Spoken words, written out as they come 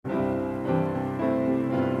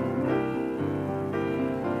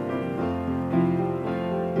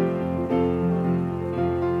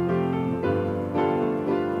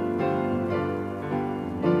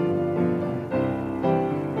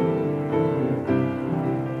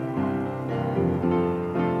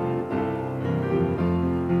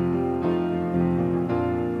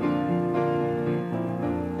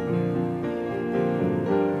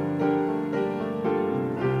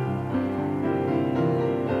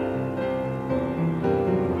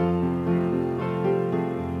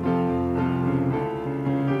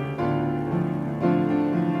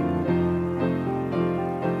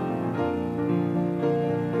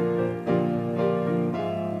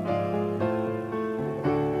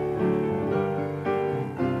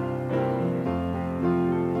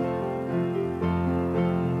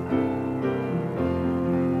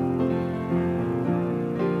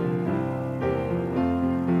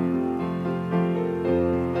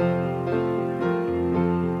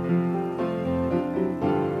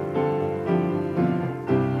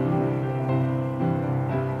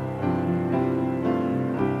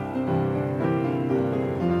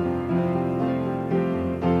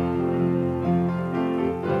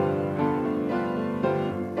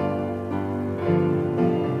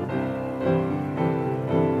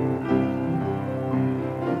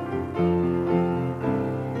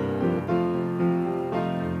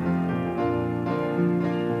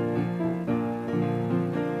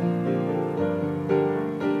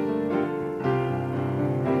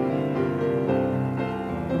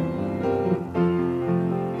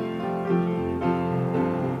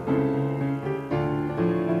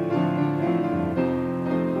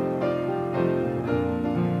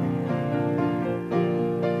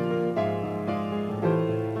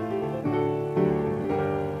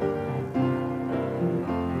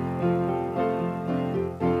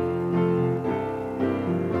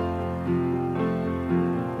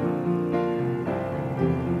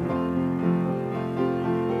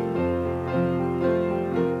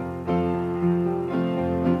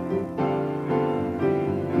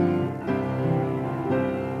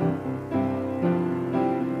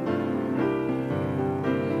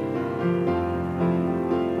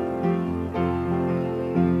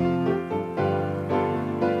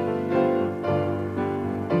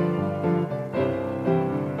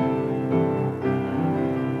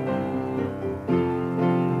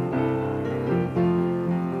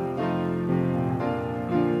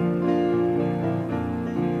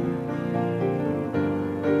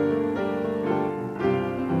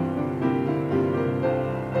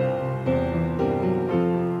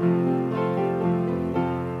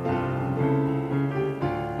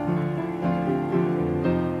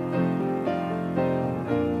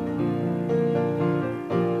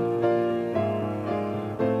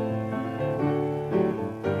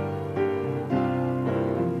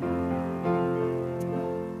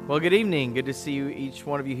Well, good evening. Good to see you, each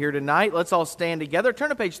one of you here tonight. Let's all stand together. Turn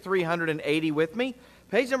to page 380 with me.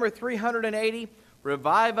 Page number 380,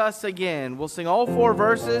 Revive Us Again. We'll sing all four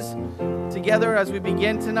verses together as we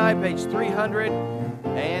begin tonight, page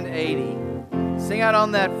 380. Sing out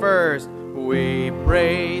on that first. We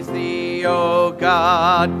praise Thee, O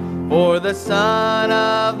God, for the Son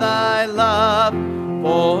of Thy love,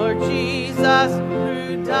 for Jesus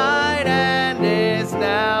who died and is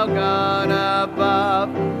now gone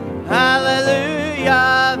above.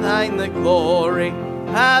 Hallelujah, Thine the glory.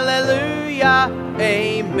 Hallelujah,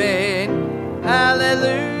 amen.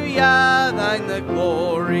 Hallelujah, Thine the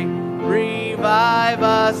glory. Revive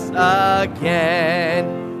us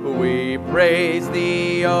again. We praise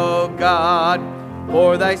Thee, O God,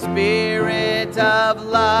 for Thy Spirit of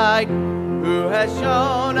light, who has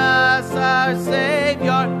shown us our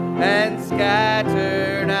Savior and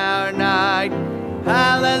scattered our night.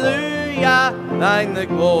 Hallelujah, Thine the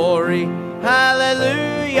glory.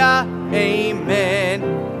 Hallelujah, amen.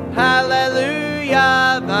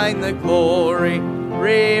 Hallelujah, Thine the glory.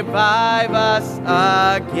 Revive us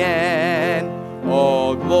again.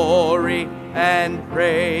 All glory and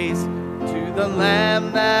praise to the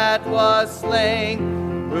Lamb that was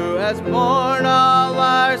slain, who has borne all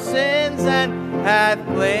our sins and hath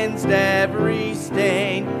cleansed every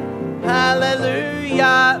stain.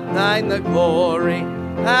 Hallelujah, Thine the glory.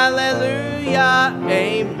 Hallelujah,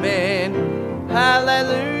 amen.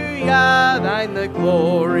 Hallelujah, Thine the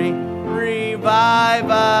glory. Revive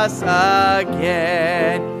us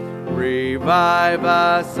again. Revive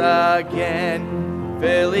us again.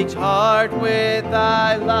 Fill each heart with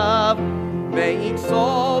Thy love. May each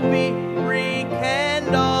soul be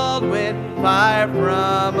rekindled with fire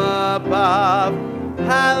from above.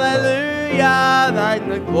 Hallelujah, Thine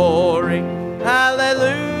the glory.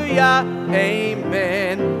 Hallelujah,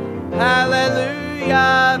 amen.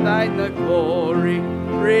 Hallelujah, Thine the glory.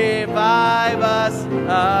 Revive us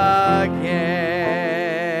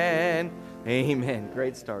again. Amen.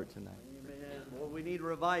 Great start tonight. We need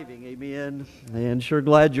reviving, amen. And sure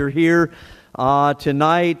glad you're here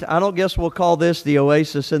tonight. I don't guess we'll call this the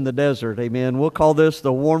oasis in the desert, amen. We'll call this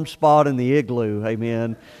the warm spot in the igloo,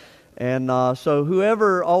 amen. And so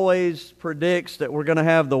whoever always predicts that we're going to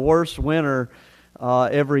have the worst winter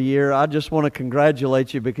every year, I just want to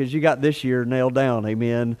congratulate you because you got this year nailed down,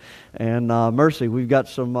 amen. And mercy, we've got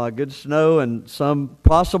some good snow and some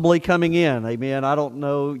possibly coming in, amen. I don't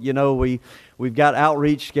know, we've got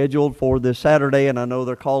outreach scheduled for this Saturday, and I know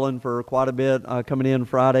they're calling for quite a bit coming in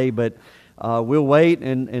Friday, but we'll wait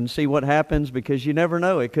and see what happens because you never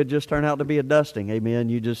know. It could just turn out to be a dusting, amen.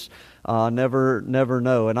 You just never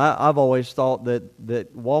know. And I've always thought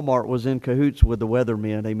that Walmart was in cahoots with the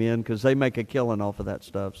weathermen, amen, because they make a killing off of that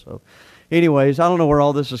stuff. So anyways, I don't know where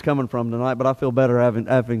all this is coming from tonight, but I feel better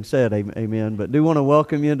having said amen. But do want to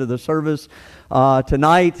welcome you into the service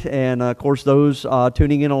tonight, and of course those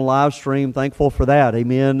tuning in on live stream, thankful for that,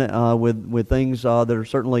 amen, with things that are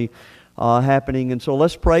certainly happening. And so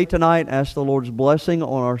let's pray tonight, ask the Lord's blessing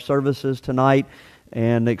on our services tonight,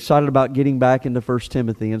 and excited about getting back into 1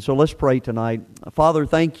 Timothy. And so let's pray tonight. Father,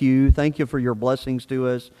 thank you for your blessings to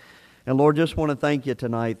us. And Lord, just want to thank you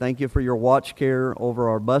tonight. Thank you for your watch care over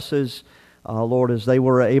our buses. Lord, as they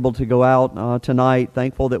were able to go out tonight,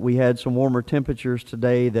 thankful that we had some warmer temperatures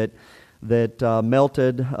today that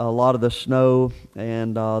melted a lot of the snow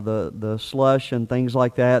and the slush and things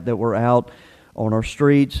like that were out on our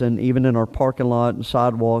streets and even in our parking lot and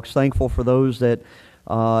sidewalks. Thankful for those that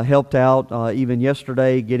helped out even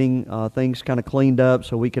yesterday getting things kind of cleaned up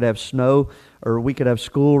so we could have school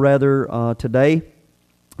today.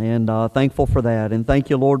 And thankful for that. And thank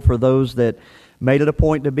you, Lord, for those that made it a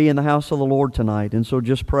point to be in the house of the Lord tonight. And so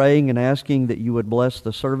just praying and asking that you would bless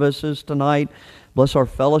the services tonight, bless our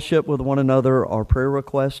fellowship with one another, our prayer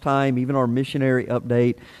request time, even our missionary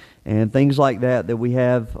update, and things like that we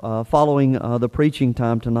have following the preaching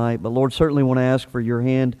time tonight. But Lord, certainly want to ask for your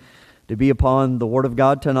hand to be upon the Word of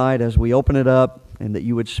God tonight as we open it up, and that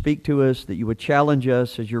you would speak to us, that you would challenge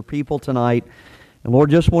us as your people tonight. And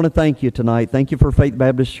Lord, just want to thank you tonight. Thank you for Faith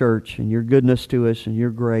Baptist Church and your goodness to us and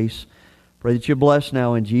your grace. Pray that you bless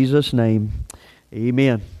now in Jesus' name.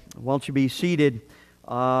 Amen. Why don't you be seated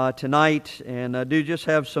tonight, and I do just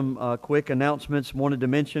have some quick announcements wanted to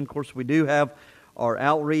mention. Of course, we do have our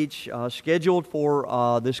outreach scheduled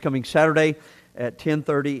for this coming Saturday at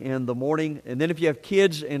 10:30 in the morning. And then if you have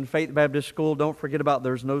kids in Faith Baptist School, don't forget about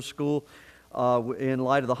there's no school in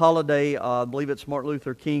light of the holiday. I believe it's Martin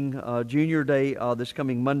Luther King Jr. Day this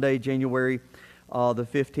coming Monday, January the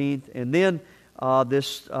 15th. And then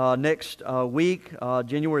this next week,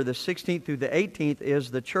 January the 16th through the 18th,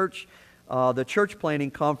 is the church the church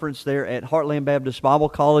planting conference there at Heartland Baptist Bible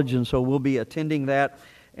College, and so we'll be attending that.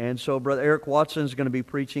 And so Brother Eric Watson is going to be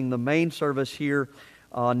preaching the main service here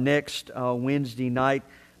next Wednesday night.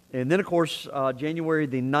 And then, of course, January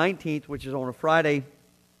the 19th, which is on a Friday,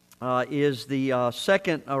 is the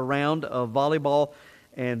second round of volleyball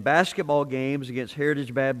and basketball games against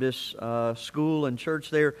Heritage Baptist School and Church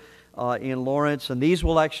there in Lawrence. And these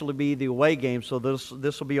will actually be the away games, so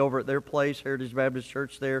this will be over at their place, Heritage Baptist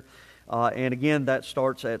Church there. And again, that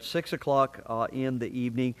starts at 6 o'clock in the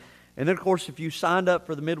evening. And then, of course, if you signed up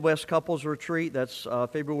for the Midwest Couples Retreat, that's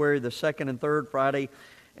February the 2nd and 3rd, Friday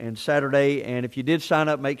and Saturday. And if you did sign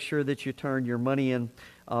up, make sure that you turn your money in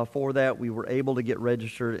for that. We were able to get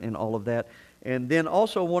registered and all of that. And then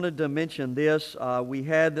also wanted to mention this. We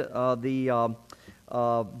had the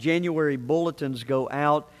January bulletins go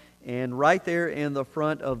out. And right there in the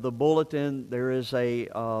front of the bulletin, there is a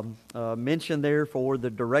mention there for the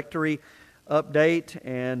directory update,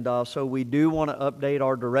 and so we do want to update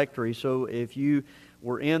our directory. So if you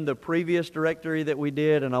were in the previous directory that we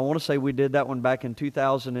did, and I want to say we did that one back in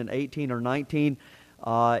 2018 or 19,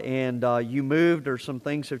 and you moved or some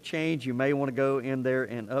things have changed, you may want to go in there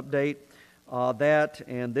and update that.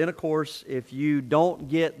 And then, of course, if you don't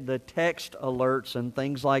get the text alerts and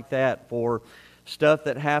things like that for stuff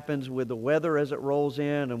that happens with the weather as it rolls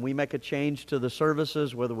in, and we make a change to the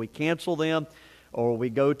services, whether we cancel them or we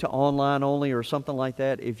go to online only or something like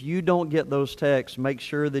that, if you don't get those texts, make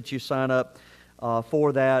sure that you sign up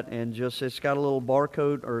for that. And just, it's got a little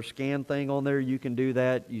barcode or scan thing on there. You can do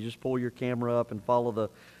that. You just pull your camera up and follow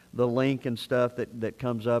the link and stuff that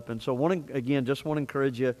comes up. And so again, just want to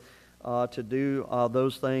encourage you to do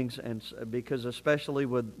those things, and because especially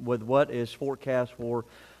with what is forecast for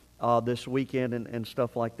this weekend and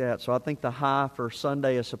stuff like that. So I think the high for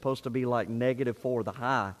Sunday is supposed to be like -4, the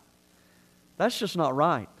high. That's just not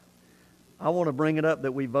right. I want to bring it up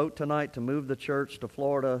that we vote tonight to move the church to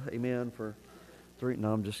Florida, amen, for 3.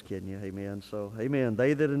 No, I'm just kidding you, amen. So, amen,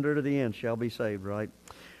 they that endure to the end shall be saved, right?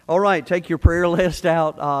 All right, take your prayer list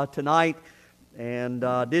out tonight. And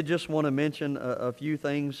did just want to mention a few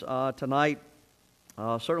things tonight.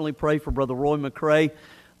 Certainly pray for Brother Roy McCrae.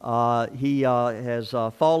 He has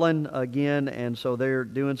fallen again, and so they're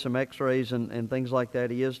doing some x-rays and things like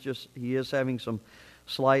that. He is having some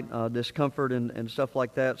slight discomfort and stuff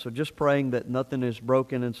like that. So just praying that nothing is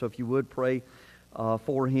broken, and so if you would pray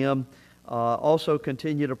for him. Also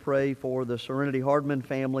continue to pray for the Serenity Hardman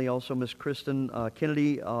family, also Miss Kristen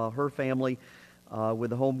Kennedy, her family,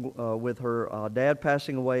 with her dad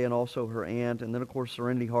passing away, and also her aunt, and then of course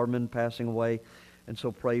Serenity Hardman passing away, and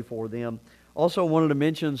so pray for them. Also wanted to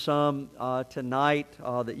mention some tonight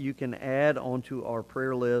that you can add onto our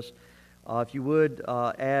prayer list. If you would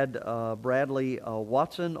add Bradley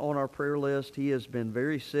Watson on our prayer list. He has been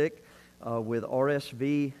very sick with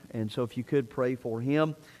RSV, and so if you could pray for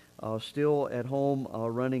him. Still at home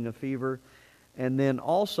running a fever. And then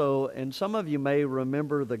also, and some of you may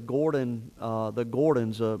remember the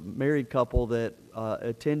Gordons, a married couple that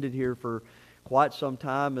attended here for quite some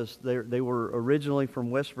time. As they were originally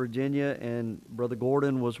from West Virginia, and Brother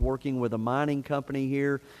Gordon was working with a mining company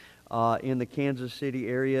here in the Kansas City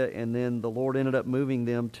area, and then the Lord ended up moving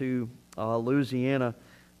them to Louisiana.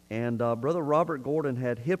 And Brother Robert Gordon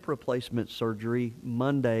had hip replacement surgery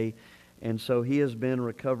Monday, and so he has been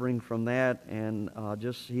recovering from that, and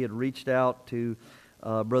he had reached out to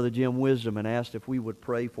Brother Jim Wisdom and asked if we would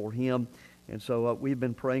pray for him. And so we've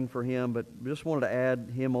been praying for him, but just wanted to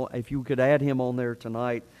add him, if you could add him on there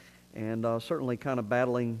tonight, and certainly kind of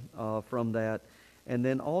battling from that. And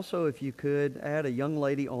then also, if you could add a young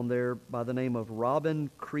lady on there by the name of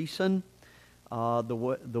Robin Creason.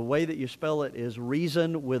 The way that you spell it is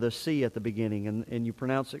reason with a C at the beginning, and you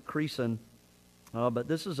pronounce it Creason. But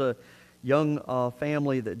this is a young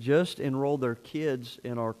family that just enrolled their kids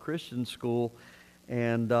in our Christian school,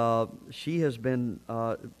 and she has been,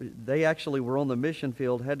 they actually were on the mission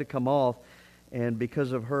field, had to come off, and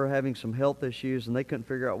because of her having some health issues, and they couldn't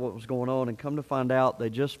figure out what was going on, and come to find out, they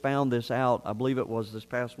just found this out, I believe it was this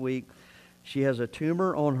past week. She has a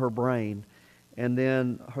tumor on her brain, and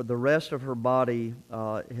then the rest of her body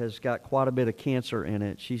has got quite a bit of cancer in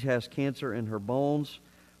it. She has cancer in her bones,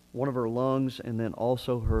 one of her lungs, and then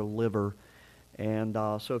also her liver. And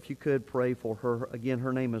so if you could pray for her. Again,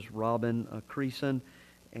 her name is Robin Creason.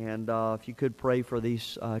 And if you could pray for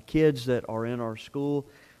these kids that are in our school.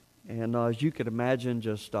 And as you could imagine,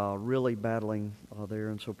 just really battling there.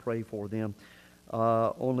 And so pray for them.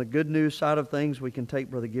 On the good news side of things, we can take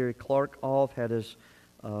Brother Gary Clark off. Had his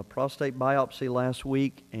prostate biopsy last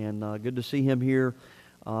week. And good to see him here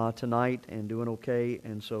tonight and doing okay,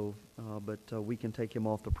 and so, but we can take him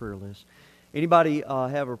off the prayer list. Anybody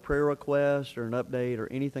have a prayer request or an update or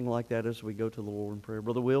anything like that as we go to the Lord in prayer?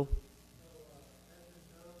 Brother Will?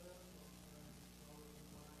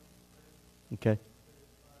 Okay.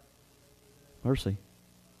 Mercy.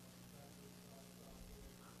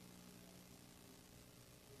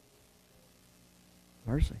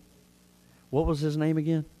 Mercy. What was his name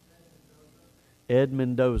again? Ed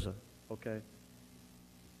Mendoza. Okay.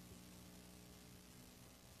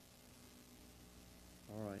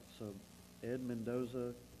 All right. So Ed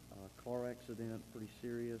Mendoza, car accident, pretty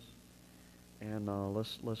serious, and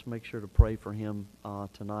let's make sure to pray for him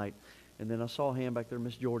tonight. And then I saw a hand back there,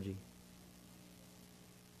 Miss Georgie.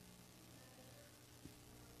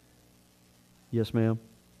 Yes, ma'am.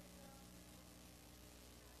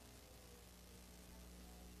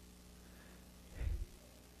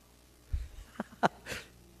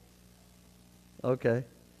 Okay.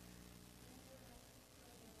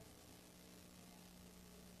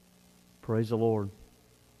 Praise the Lord.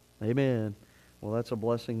 Amen. Well, that's a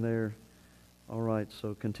blessing there. All right,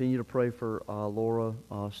 so continue to pray for Laura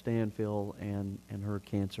Stanfield and her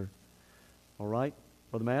cancer. All right,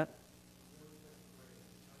 Brother Matt?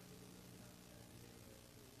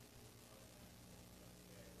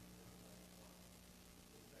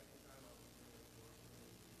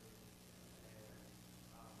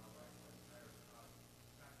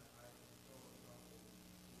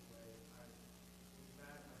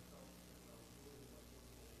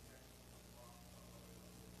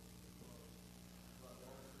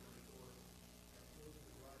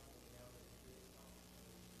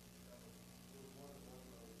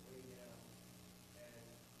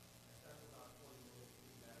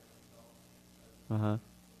 Uh-huh.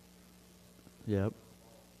 Yep.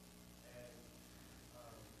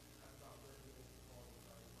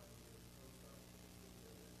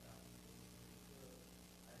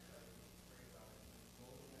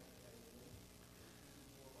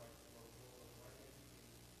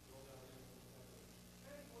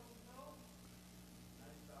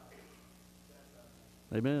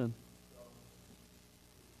 Amen.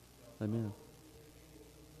 Amen.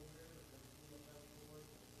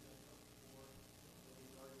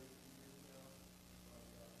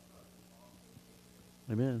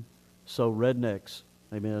 Amen. So rednecks.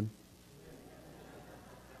 Amen.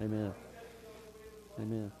 Amen.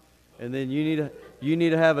 Amen. And then you need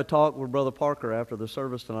to have a talk with Brother Parker after the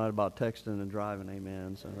service tonight about texting and driving.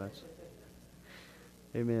 Amen. So that's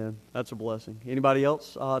amen. That's a blessing. Anybody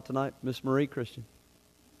else tonight? Miss Marie Christian.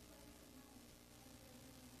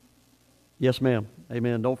 Yes, ma'am.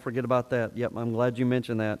 Amen. Don't forget about that. Yep, I'm glad you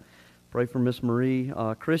mentioned that. Pray for Miss Marie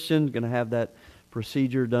Christian. Going to have that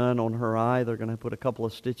procedure done on her eye. They're going to put a couple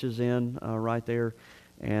of stitches in right there,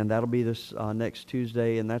 and that'll be this next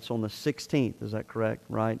Tuesday, and that's on the 16th. Is that correct?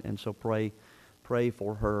 Right? And so pray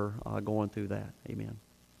for her going through that. Amen.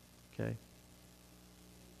 Okay.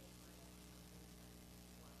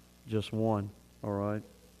 Just one. All right.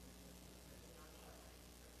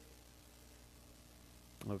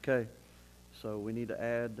 Okay. So we need to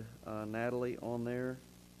add Natalie on there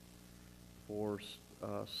for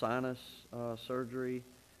sinus surgery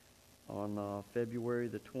on February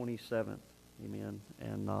the 27th. Amen.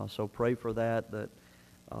 And so pray for that,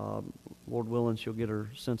 Lord willing, she'll get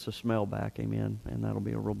her sense of smell back. Amen. And that'll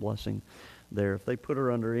be a real blessing there. If they put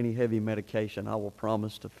her under any heavy medication, I will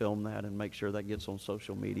promise to film that and make sure that gets on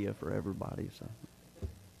social media for everybody. So,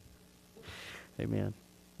 amen.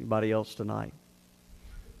 Anybody else tonight?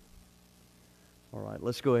 All right,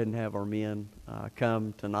 let's go ahead and have our men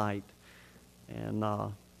come tonight. And,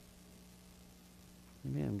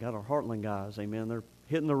 amen, got our Heartland guys, amen. They're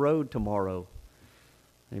hitting the road tomorrow,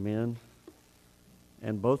 amen.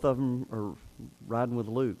 And both of them are riding with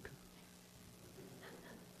Luke.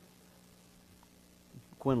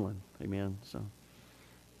 Quinlan, amen. So,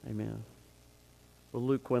 amen. Well,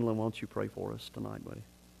 Luke Quinlan, why don't you pray for us tonight, buddy?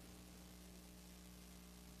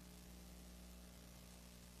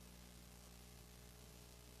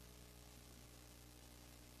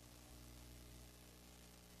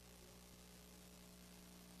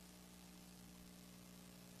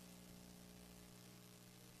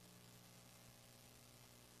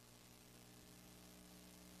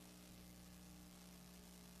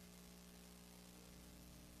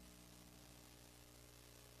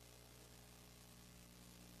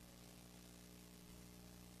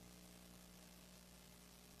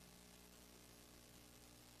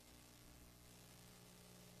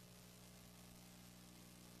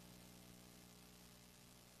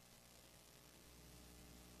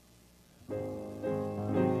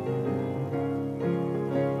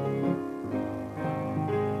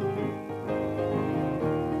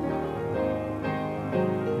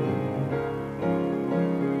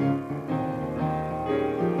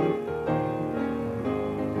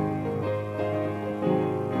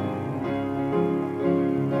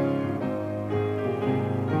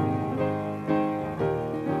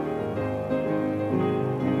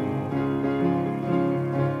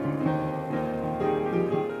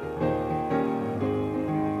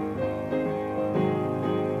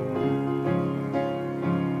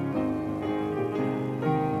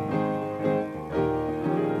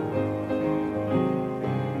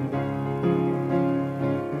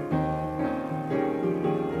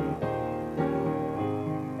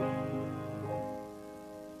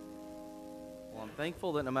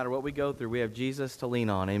 Thankful that no matter what we go through, we have Jesus to lean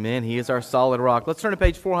on. Amen. He is our solid rock. Let's turn to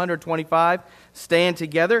page 425. Stand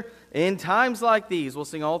together. In times like these, we'll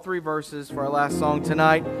sing all three verses for our last song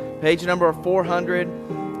tonight. Page number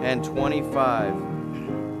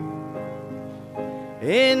 425.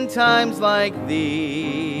 In times like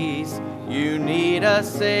these, you need a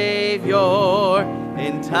Savior.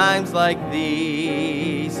 In times like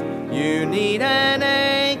these, you need an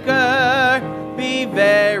anchor. Be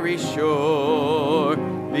very sure,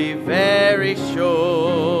 be very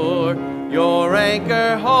sure. Your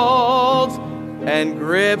anchor holds and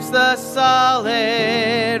grips the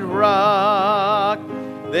solid rock.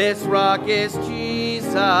 This rock is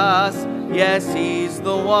Jesus, yes, He's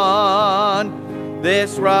the one.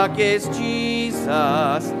 This rock is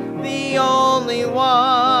Jesus, the only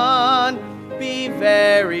one. Be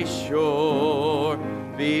very sure,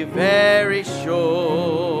 be very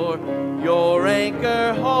sure. Your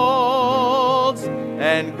anchor holds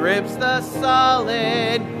and grips the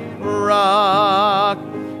solid rock.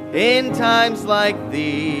 In times like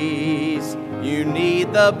these, you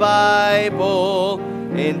need the Bible.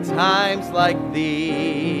 In times like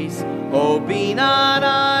these, oh, be not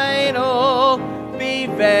idle. Be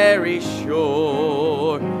very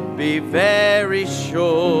sure, be very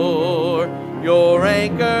sure. Your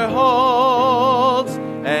anchor holds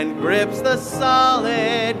and grips the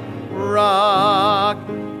solid rock.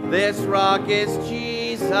 This rock is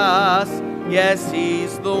Jesus, yes,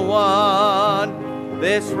 He's the one.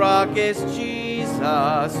 This rock is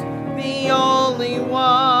Jesus, the only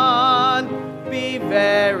one. Be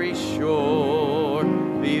very sure,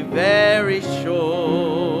 be very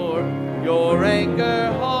sure. Your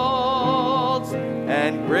anchor holds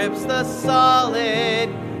and grips the solid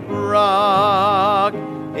rock.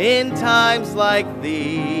 In times like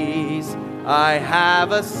these, I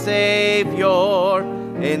have a Savior.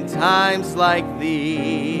 In times like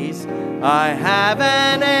these, I have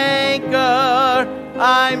an anchor.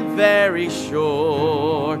 I'm very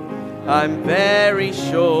sure, I'm very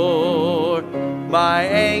sure. My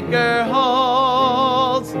anchor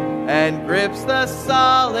holds and grips the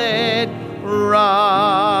solid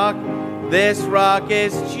rock. This rock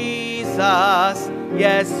is Jesus,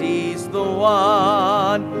 yes, He's the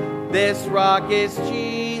one. This rock is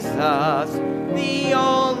Jesus, the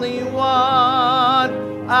only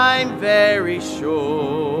one. I'm very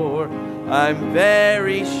sure, I'm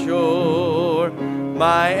very sure.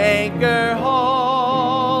 My anchor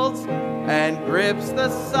holds and grips the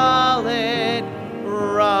solid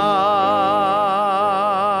rock.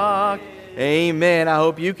 Amen. I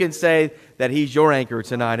hope you can say that He's your anchor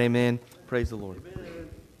tonight. Amen. Praise the Lord.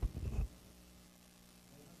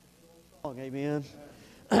 Amen.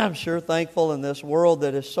 I'm sure thankful in this world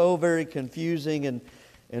that is so very confusing and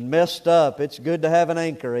messed up. It's good to have an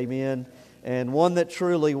anchor, amen, and one that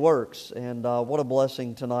truly works. And what a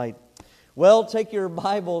blessing tonight. Well, take your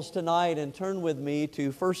Bibles tonight and turn with me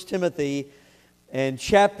to 1 Timothy and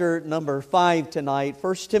chapter number 5 tonight.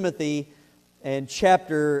 1 Timothy and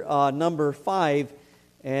chapter number 5.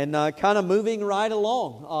 And kind of moving right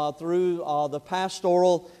along through the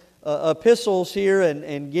pastoral epistles here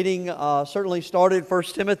and getting certainly started 1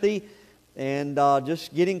 Timothy and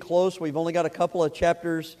just getting close. We've only got a couple of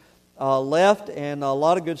chapters left and a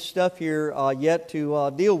lot of good stuff here yet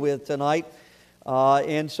to deal with tonight.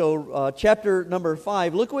 And so chapter number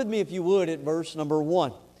 5, look with me if you would at verse number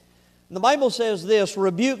 1. And the Bible says this,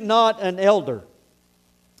 rebuke not an elder,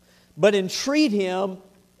 but entreat him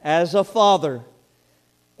as a father,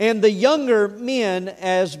 and the younger men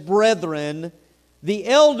as brethren, the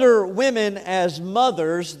elder women as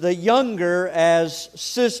mothers, the younger as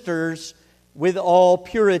sisters, with all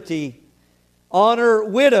purity. Honor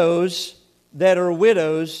widows that are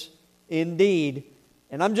widows indeed.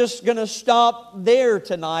 And I'm just going to stop there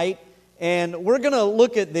tonight, and we're going to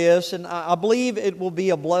look at this, and I believe it will be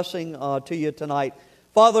a blessing to you tonight.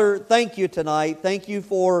 Father, thank you tonight. Thank you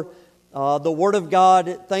for the Word of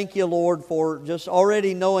God. Thank you, Lord, for just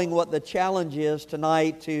already knowing what the challenge is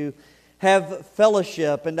tonight to have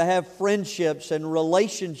fellowship and to have friendships and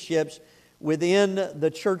relationships within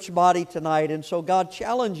the church body tonight. And so, God,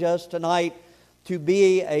 challenge us tonight to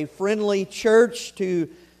be a friendly church to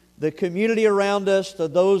the community around us, to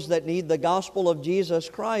those that need the gospel of Jesus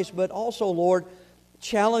Christ. But also, Lord,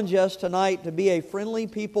 challenge us tonight to be a friendly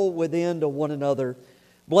people within to one another.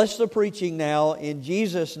 Bless the preaching now in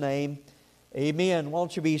Jesus' name. Amen.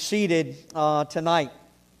 Won't you be seated tonight?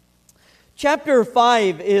 Chapter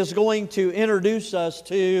 5 is going to introduce us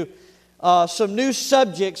to some new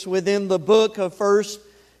subjects within the book of 1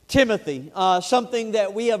 Timothy. Something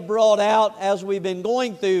that we have brought out as we've been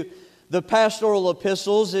going through the pastoral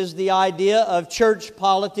epistles is the idea of church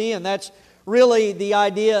polity, and that's really the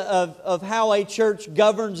idea of how a church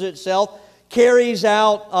governs itself, carries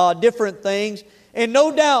out different things. And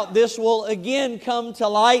no doubt this will again come to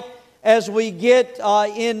light as we get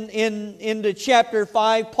into chapter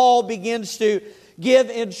 5. Paul begins to give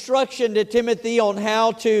instruction to Timothy on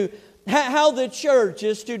how the church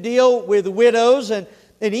is to deal with widows and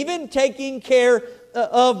even taking care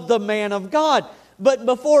of the man of God. But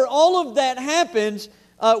before all of that happens,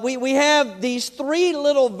 we have these three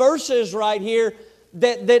little verses right here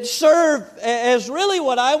that serve as really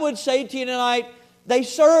what I would say to you tonight. They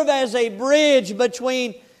serve as a bridge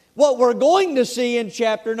between what we're going to see in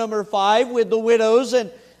chapter number 5 with the widows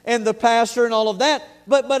and the pastor and all of that,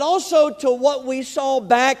 but also to what we saw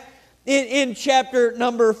back in chapter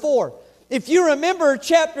number 4. If you remember,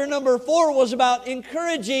 chapter number 4 was about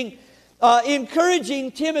encouraging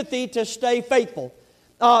Timothy to stay faithful.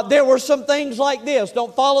 There were some things like this.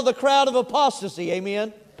 Don't follow the crowd of apostasy,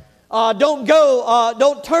 amen.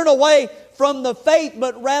 Don't turn away from the faith,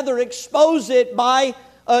 but rather expose it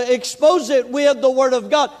with the Word of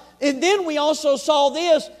God. And then we also saw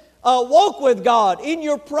this, walk with God in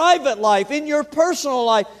your private life, in your personal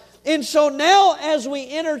life. And so now as we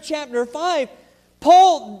enter chapter 5,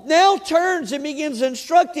 Paul now turns and begins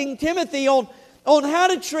instructing Timothy on how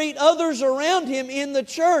to treat others around him in the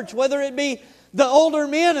church, whether it be the older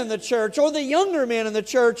men in the church, or the younger men in the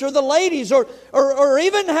church, or the ladies, or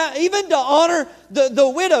even to honor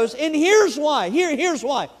the widows. And here's why. Here's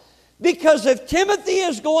why. Because if Timothy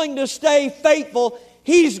is going to stay faithful,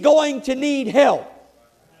 he's going to need help.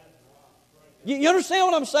 You understand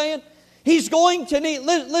what I'm saying? He's going to need...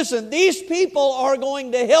 Listen, these people are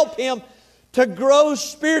going to help him to grow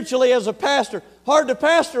spiritually as a pastor. Hard to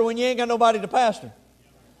pastor when you ain't got nobody to pastor.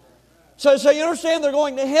 So you understand, they're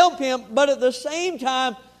going to help him, but at the same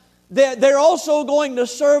time, they're also going to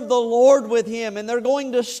serve the Lord with him, and they're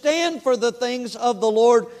going to stand for the things of the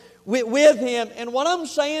Lord with him. And what I'm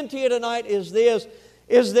saying to you tonight is this,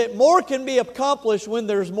 is that more can be accomplished when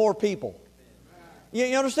there's more people.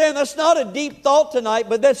 You understand? That's not a deep thought tonight,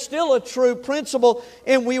 but that's still a true principle,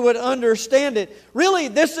 and we would understand it. Really,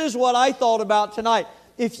 this is what I thought about tonight.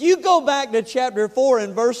 If you go back to chapter 4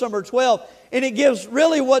 and verse number 12, and it gives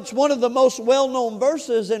really what's one of the most well-known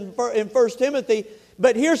verses in 1 Timothy.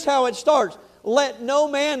 But here's how it starts. Let no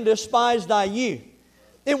man despise thy youth.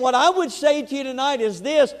 And what I would say to you tonight is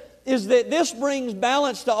that this brings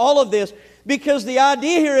balance to all of this. Because the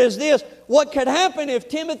idea here is this. What could happen if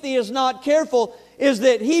Timothy is not careful is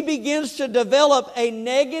that he begins to develop a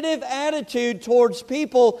negative attitude towards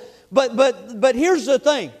people. But here's the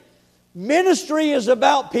thing. Ministry is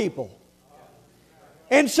about people.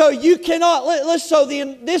 And so you cannot,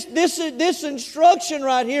 this instruction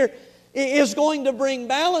right here is going to bring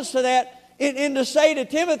balance to that and to say to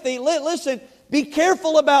Timothy, listen, be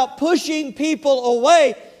careful about pushing people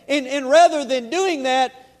away. And rather than doing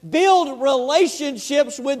that, build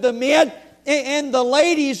relationships with the men and the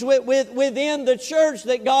ladies within the church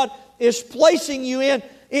that God is placing you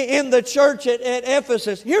in the church at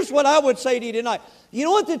Ephesus. Here's what I would say to you tonight. You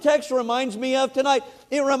know what the text reminds me of tonight?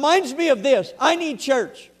 It reminds me of this. I need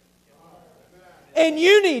church. And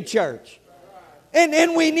you need church.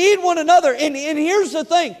 And we need one another. And here's the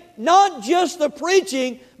thing. Not just the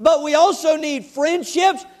preaching, but we also need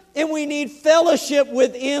friendships and we need fellowship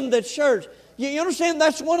within the church. You understand?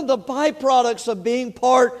 That's one of the byproducts of being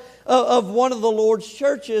part of one of the Lord's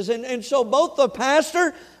churches. And so both the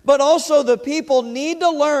pastor, but also the people need to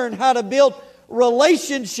learn how to build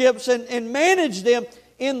relationships and manage them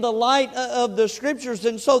in the light of the Scriptures.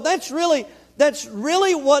 And so that's really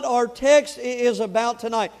what our text is about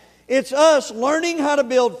tonight. It's us learning how to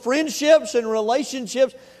build friendships and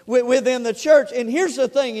relationships within the church. And here's the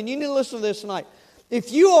thing, and you need to listen to this tonight.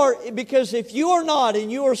 Because if you are not, and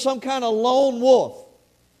you are some kind of lone wolf,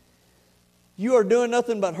 you are doing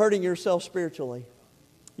nothing but hurting yourself spiritually.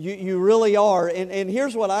 You really are. And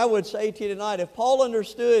here's what I would say to you tonight. If Paul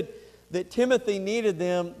understood that Timothy needed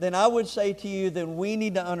them, then I would say to you that we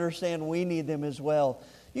need to understand we need them as well.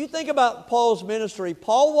 You think about Paul's ministry.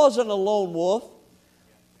 Paul wasn't a lone wolf.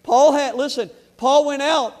 Paul went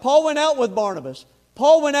out with Barnabas.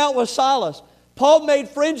 Paul went out with Silas. Paul made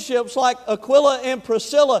friendships like Aquila and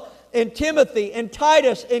Priscilla and Timothy and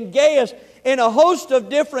Titus and Gaius and a host of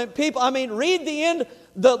different people. I mean, read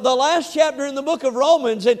the last chapter in the book of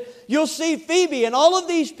Romans, and you'll see Phoebe and all of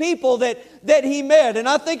these people that he met. And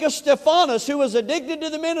I think of Stephanas, who was addicted to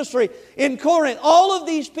the ministry in Corinth. All of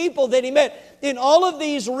these people that he met in all of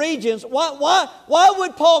these regions. Why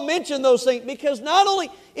would Paul mention those things? Because not only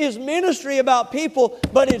is ministry about people,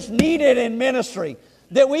 but it's needed in ministry.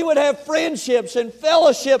 that we would have friendships and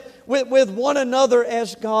fellowship with one another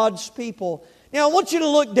as God's people. Now, I want you to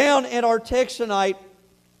look down at our text tonight,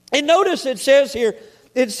 and notice it says here,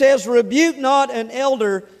 it says, rebuke not an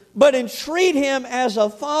elder, but entreat him as a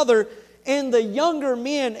father, and the younger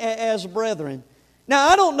men as brethren. Now,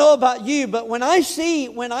 I don't know about you, but when I see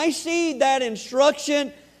that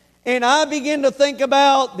instruction, and I begin to think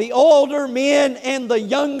about the older men and the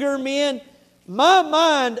younger men, my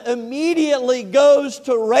mind immediately goes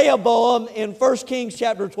to Rehoboam in 1 Kings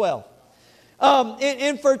chapter 12.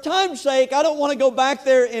 And for time's sake, I don't want to go back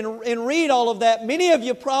there and read all of that. Many of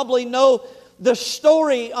you probably know the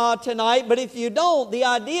story tonight, but if you don't, the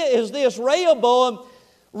idea is this. Rehoboam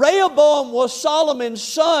was Solomon's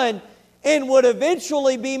son and would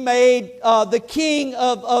eventually be made the king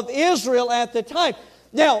of Israel at the time.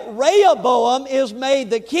 Now, Rehoboam is made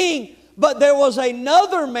the king, but there was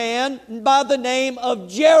another man by the name of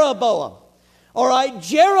Jeroboam. All right,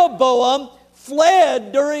 Jeroboam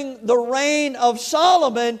fled during the reign of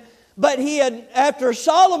Solomon, but after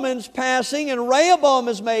Solomon's passing and Rehoboam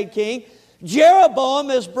is made king, Jeroboam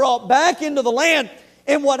is brought back into the land.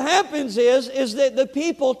 And what happens is that the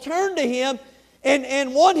people turn to him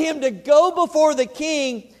and want him to go before the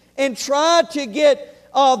king and try to get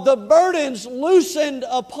the burdens loosened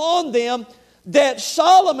upon them that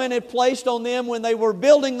Solomon had placed on them when they were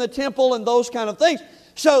building the temple and those kind of things.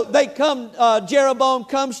 So Jeroboam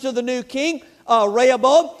comes to the new king,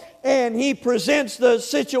 Rehoboam, and he presents the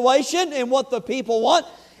situation and what the people want.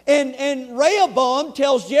 And Rehoboam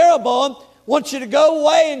tells Jeroboam, I want you to go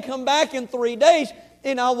away and come back in 3 days,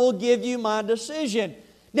 and I will give you my decision.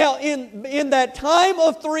 Now, in that time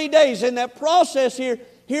of 3 days, in that process here,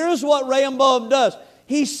 here's what Rehoboam does.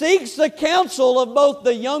 He seeks the counsel of both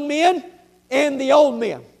the young men and the old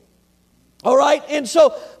men. All right? And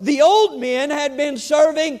so the old men had been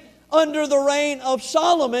serving under the reign of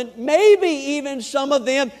Solomon. Maybe even some of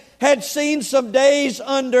them had seen some days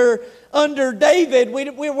under David.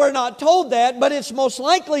 We were not told that, but it's most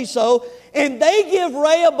likely so. And they give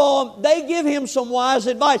Rehoboam, they give him some wise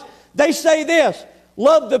advice. They say this,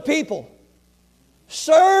 love the people.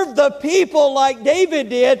 Serve the people like David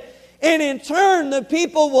did, and in turn the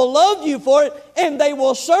people will love you for it, and they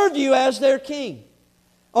will serve you as their king.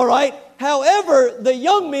 All right? However, the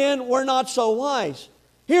young men were not so wise.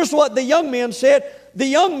 Here's what the young men said. The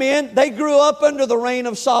young men, they grew up under the reign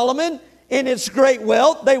of Solomon in its great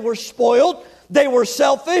wealth. They were spoiled, they were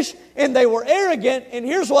selfish, and they were arrogant. And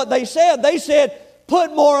here's what they said. They said,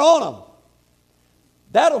 put more on them.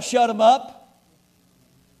 That'll shut them up.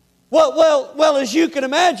 Well, as you can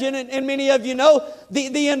imagine, and many of you know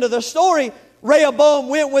the end of the story, Rehoboam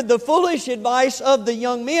went with the foolish advice of the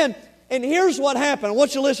young men. And here's what happened. I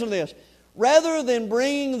want you to listen to this. Rather than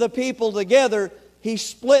bringing the people together, he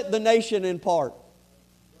split the nation in part.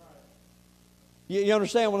 You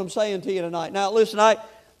understand what I'm saying to you tonight? Now, listen, I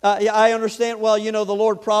understand, well, you know, the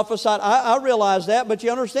Lord prophesied. I realize that, but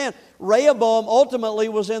you understand, Rehoboam ultimately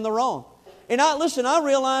was in the wrong. And I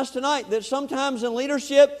realize tonight that sometimes in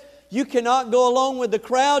leadership, you cannot go along with the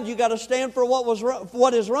crowd. You got to stand for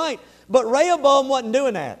what is right. But Rehoboam wasn't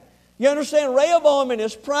doing that. You understand? Rehoboam in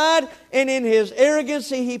his pride and in his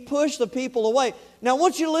arrogancy, he pushed the people away. Now, I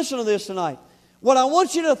want you to listen to this tonight. What I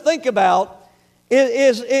want you to think about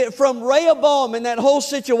is from Rehoboam and that whole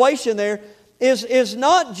situation there is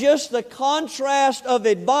not just the contrast of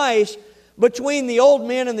advice between the old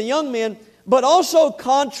men and the young men, but also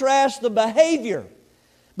contrast the behavior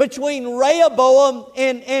between Rehoboam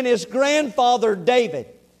and his grandfather David. I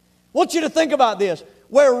want you to think about this.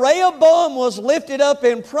 Where Rehoboam was lifted up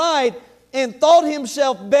in pride and thought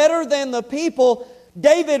himself better than the people,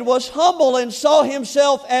 David was humble and saw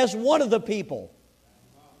himself as one of the people.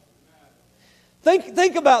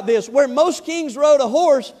 Think about this. Where most kings rode a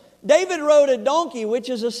horse, David rode a donkey, which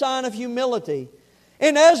is a sign of humility.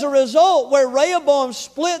 And as a result, where Rehoboam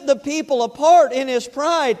split the people apart in his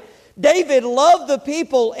pride, David loved the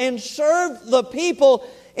people and served the people,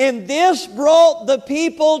 and this brought the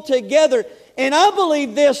people together. And I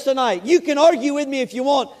believe this tonight. You can argue with me if you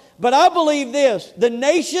want, but I believe this. The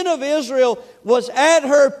nation of Israel was at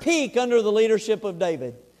her peak under the leadership of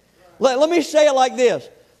David. Let me say it like this.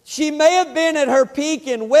 She may have been at her peak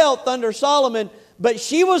in wealth under Solomon, but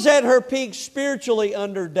she was at her peak spiritually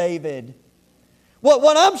under David.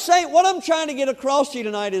 What I'm trying to get across to you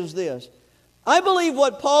tonight is this. I believe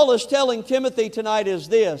what Paul is telling Timothy tonight is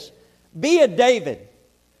this. Be a David.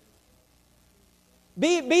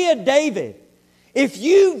 Be a David. If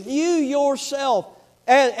you view yourself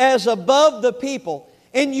as above the people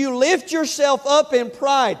and you lift yourself up in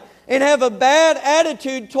pride and have a bad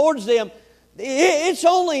attitude towards them, it's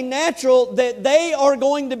only natural that they are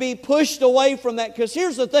going to be pushed away from that. Because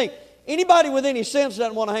here's the thing. Anybody with any sense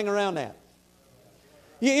doesn't want to hang around that.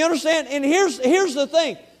 You understand? And here's the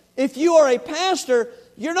thing. If you are a pastor,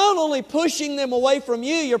 you're not only pushing them away from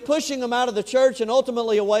you, you're pushing them out of the church and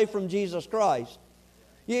ultimately away from Jesus Christ.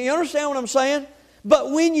 You understand what I'm saying?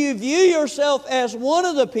 But when you view yourself as one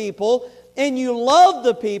of the people and you love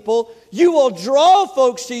the people, you will draw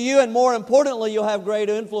folks to you, and more importantly, you'll have great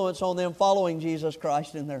influence on them following Jesus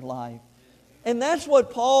Christ in their life. And that's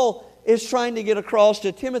what Paul is trying to get across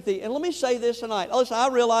to Timothy. And let me say this tonight. Listen, I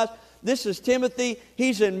realize this is Timothy.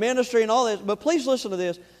 He's in ministry and all this. But please listen to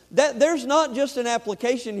this. That there's not just an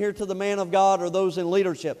application here to the man of God or those in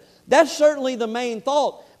leadership. That's certainly the main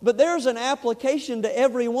thought. But there's an application to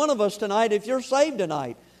every one of us tonight if you're saved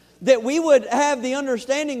tonight. That we would have the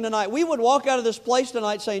understanding tonight. We would walk out of this place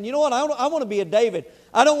tonight saying, you know what, I want to be a David.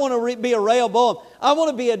 I don't want to be a Rehoboam. I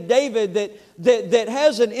want to be a David that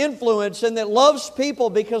has an influence and that loves people,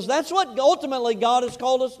 because that's what ultimately God has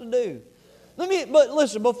called us to do. But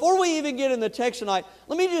listen, before we even get in the text tonight,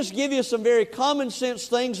 let me just give you some very common sense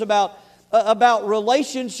things about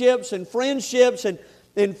relationships and friendships and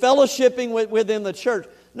fellowshipping within the church.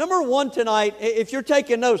 Number one tonight, if you're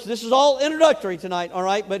taking notes, this is all introductory tonight, all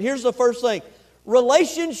right? But here's the first thing.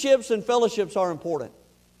 Relationships and fellowships are important.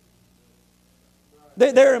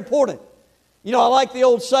 They're important. You know, I like the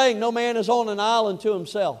old saying, no man is on an island to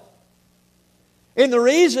himself. And the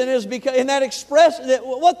reason is because, and that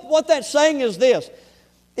what that saying is this,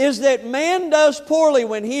 is that man does poorly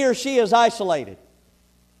when he or she is isolated.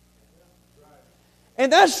 And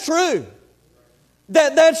that's true.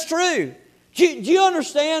 That's true. Do you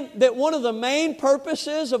understand that one of the main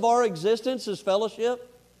purposes of our existence is fellowship?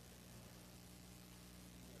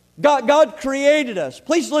 God created us.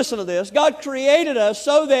 Please listen to this. God created us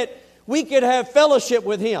so that we could have fellowship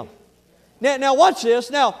with Him. Now watch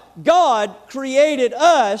this. Now, God created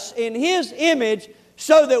us in His image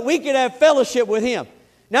so that we could have fellowship with Him.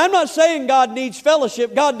 Now, I'm not saying God needs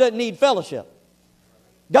fellowship. God doesn't need fellowship.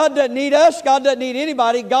 God doesn't need us. God doesn't need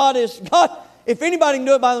anybody. God. If anybody can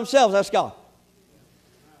do it by themselves, that's God.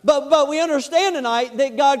 But we understand tonight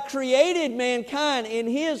that God created mankind in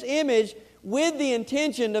His image with the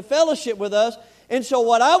intention to fellowship with us. And so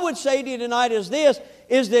what I would say to you tonight is this,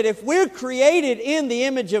 is that if we're created in the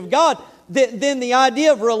image of God, then the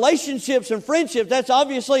idea of relationships and friendships, that's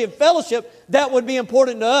obviously a fellowship, that would be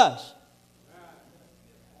important to us.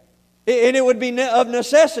 And it would be of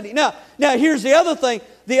necessity. Now here's the other thing.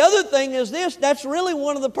 The other thing is this, that's really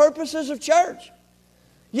one of the purposes of church.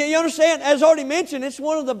 You understand? As already mentioned, it's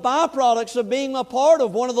one of the byproducts of being a part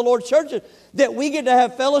of one of the Lord's churches, that we get to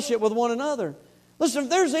have fellowship with one another. Listen, if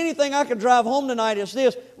there's anything I could drive home tonight, it's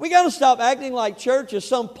this. We got to stop acting like church is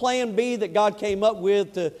some plan B that God came up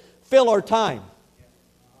with to fill our time.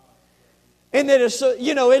 And that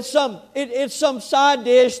it's some side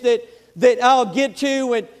dish that I'll get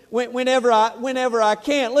to whenever I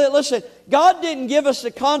can. Listen, God didn't give us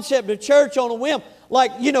the concept of church on a whim.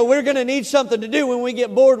 Like, we're going to need something to do when we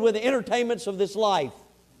get bored with the entertainments of this life.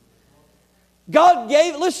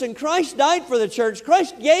 Christ died for the church.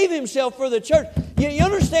 Christ gave Himself for the church. You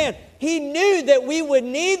understand? He knew that we would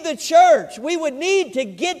need the church. We would need to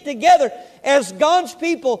get together as God's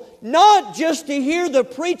people, not just to hear the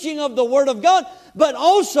preaching of the Word of God, but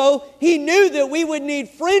also He knew that we would need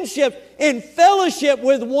friendship and fellowship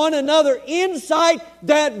with one another inside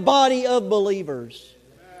that body of believers.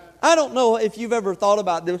 I don't know if you've ever thought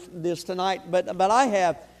about this tonight, but I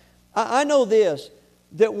have. I know this,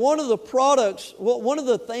 that one of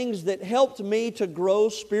the things that helped me to grow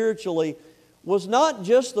spiritually was not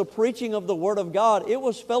just the preaching of the Word of God, it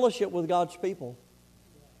was fellowship with God's people.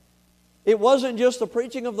 It wasn't just the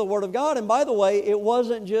preaching of the Word of God, and by the way, it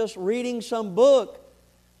wasn't just reading some book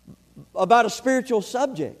about a spiritual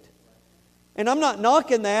subject. And I'm not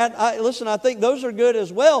knocking that. I think those are good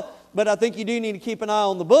as well. But I think you do need to keep an eye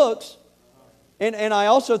on the books. And I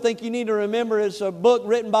also think you need to remember it's a book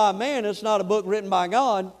written by a man. It's not a book written by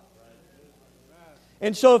God.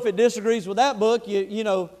 And so if it disagrees with that book, you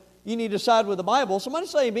need to side with the Bible. Somebody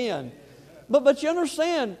say amen. But you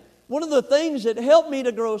understand, one of the things that helped me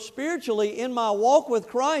to grow spiritually in my walk with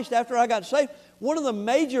Christ after I got saved, one of the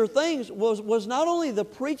major things was not only the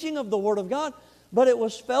preaching of the Word of God, but it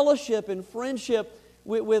was fellowship and friendship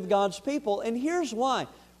with God's people. And here's why.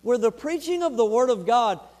 Where the preaching of the Word of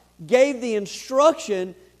God gave the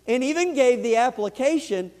instruction and even gave the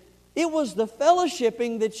application, it was the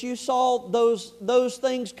fellowshipping that you saw those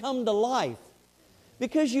things come to life.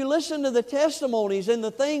 Because you listened to the testimonies and the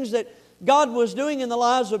things that God was doing in the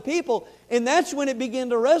lives of people, and that's when it began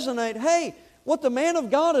to resonate. Hey, what the man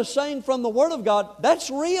of God is saying from the Word of God, that's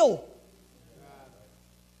real.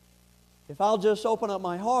 If I'll just open up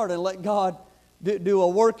my heart and let God do a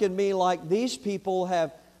work in me like these people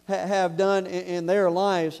have done in their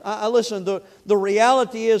lives. I listen, the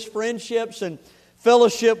reality is friendships and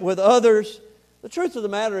fellowship with others, the truth of the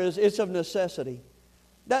matter is it's of necessity.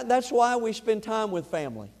 That's why we spend time with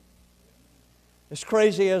family, as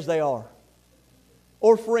crazy as they are.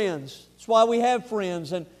 Or friends. That's why we have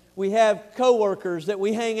friends and we have coworkers that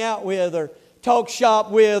we hang out with or talk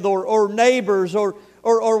shop with or neighbors or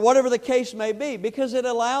whatever the case may be, because it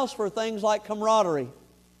allows for things like camaraderie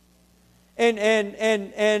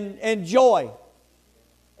and joy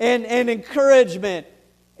and encouragement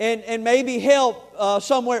and maybe help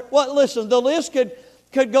somewhere. Well, listen, the list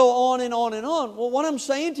could go on and on and on. Well, what I'm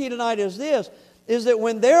saying to you tonight is this, is that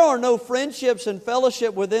when there are no friendships and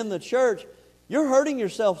fellowship within the church, you're hurting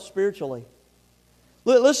yourself spiritually.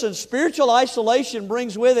 Listen, spiritual isolation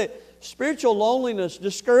brings with it spiritual loneliness,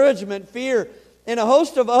 discouragement, fear, and a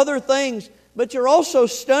host of other things, but you're also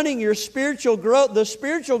stunning your spiritual growth, the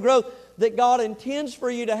spiritual growth that God intends for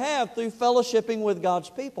you to have through fellowshipping with God's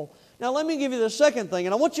people. Now let me give you the second thing,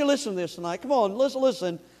 and I want you to listen to this tonight. Come on,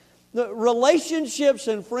 listen. The relationships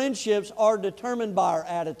and friendships are determined by our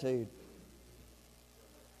attitude.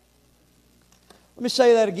 Let me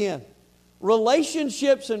say that again.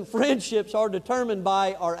 Relationships and friendships are determined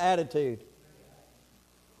by our attitude.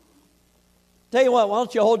 Tell you what, why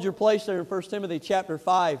don't you hold your place there in 1 Timothy chapter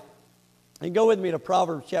 5 and go with me to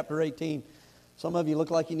Proverbs chapter 18. Some of you look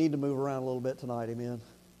like you need to move around a little bit tonight, amen.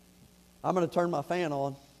 I'm going to turn my fan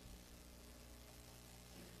on.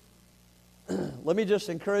 Let me just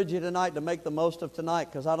encourage you tonight to make the most of tonight,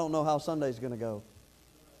 because I don't know how Sunday's going to go.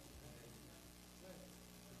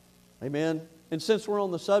 Amen. And since we're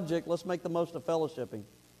on the subject, let's make the most of fellowshipping.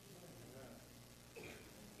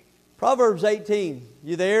 Proverbs 18,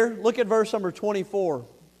 you there? Look at verse number 24.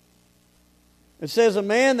 It says, a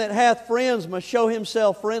man that hath friends must show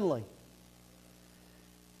himself friendly.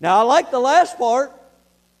 Now I like the last part.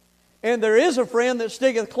 And there is a friend that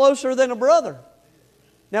sticketh closer than a brother.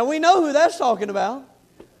 Now we know who that's talking about.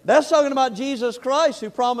 That's talking about Jesus Christ, who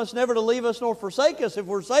promised never to leave us nor forsake us if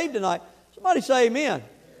we're saved tonight. Somebody say amen.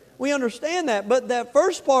 We understand that. But that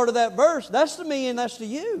first part of that verse, that's to me and that's to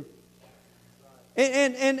you.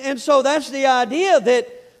 And so that's the idea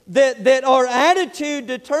that our attitude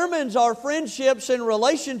determines our friendships and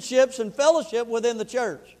relationships and fellowship within the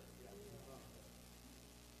church.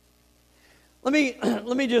 Let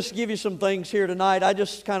me just give you some things here tonight. I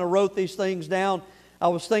just kind of wrote these things down. I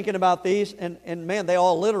was thinking about these, and man, they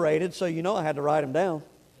all alliterated, so you know I had to write them down.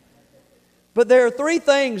 But there are three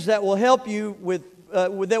things that will help you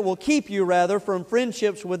that will keep you from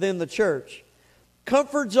friendships within the church.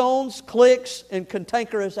 Comfort zones, cliques, and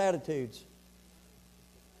cantankerous attitudes.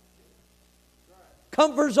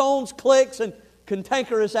 Comfort zones, cliques, and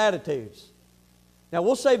cantankerous attitudes. Now,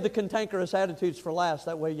 we'll save the cantankerous attitudes for last.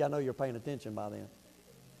 That way, I know you're paying attention by then.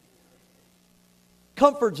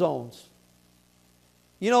 Comfort zones.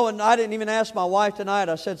 You know, and I didn't even ask my wife tonight.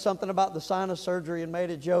 I said something about the sinus surgery and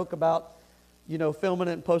made a joke about, filming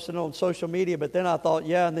it and posting it on social media. But then I thought,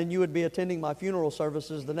 and then you would be attending my funeral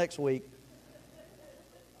services the next week.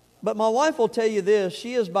 But my wife will tell you this.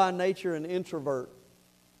 She is by nature an introvert.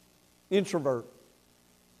 Introvert.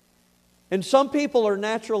 And some people are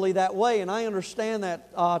naturally that way, and I understand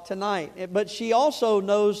that tonight. But she also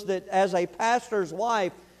knows that as a pastor's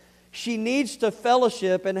wife, she needs to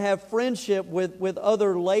fellowship and have friendship with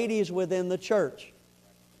other ladies within the church.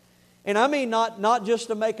 And I mean not just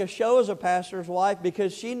to make a show as a pastor's wife,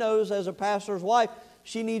 because she knows as a pastor's wife,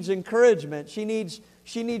 she needs encouragement. She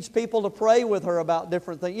needs people to pray with her about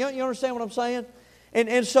different things. You understand what I'm saying?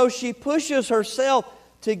 And so she pushes herself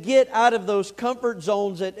to get out of those comfort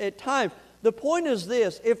zones at times. The point is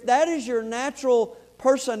this: if that is your natural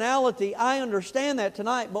personality, I understand that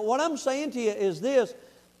tonight. But what I'm saying to you is this: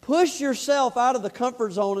 push yourself out of the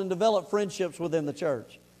comfort zone and develop friendships within the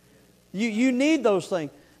church. You need those things.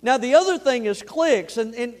 Now the other thing is cliques.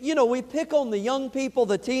 And we pick on the young people,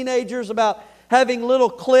 the teenagers, about having little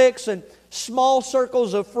cliques and small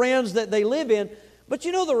circles of friends that they live in. But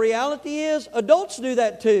the reality is, adults do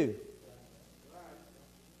that too.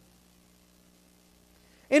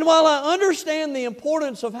 And while I understand the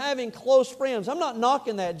importance of having close friends, I'm not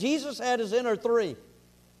knocking that. Jesus had His inner three: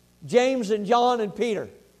 James and John and Peter.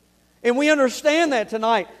 And we understand that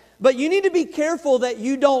tonight. But you need to be careful that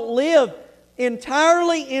you don't live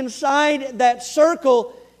entirely inside that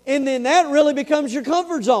circle, and then that really becomes your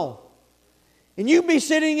comfort zone. And you'd be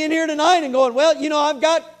sitting in here tonight and going, well, I've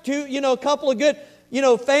got a couple of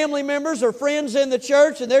family members or friends in the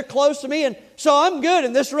church and they're close to me and so I'm good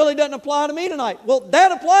and this really doesn't apply to me tonight. Well,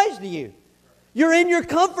 that applies to you. You're in your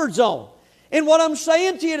comfort zone. And what I'm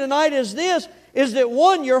saying to you tonight is this, is that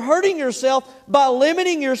one, you're hurting yourself by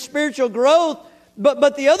limiting your spiritual growth.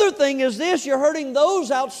 But the other thing is this, you're hurting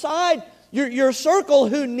those outside your circle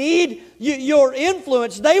who need your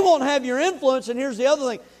influence. They won't have your influence. And here's the other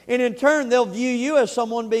thing. And in turn, they'll view you as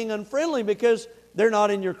someone being unfriendly because they're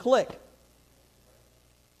not in your clique.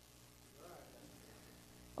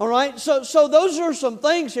 All right? So those are some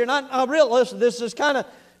things here. And I realize, listen, this is kind of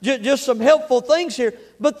just some helpful things here.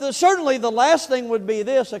 But certainly the last thing would be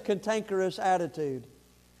this, a cantankerous attitude.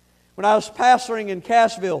 When I was pastoring in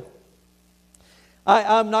Cassville,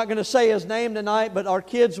 I'm not going to say his name tonight, but our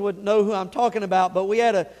kids would know who I'm talking about. But we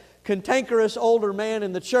had a cantankerous older man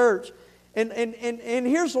in the church. And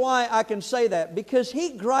here's why I can say that. Because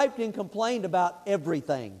he griped and complained about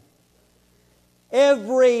everything.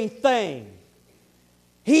 Everything.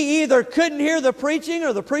 He either couldn't hear the preaching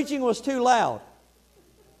or the preaching was too loud.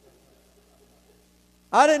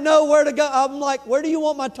 I didn't know where to go. I'm like, where do you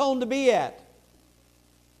want my tone to be at?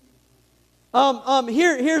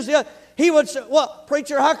 Here's the other. He would say, well,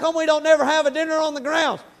 preacher, how come we don't never have a dinner on the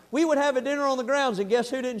grounds? We would have a dinner on the grounds, and guess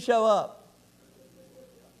who didn't show up?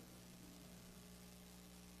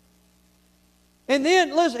 And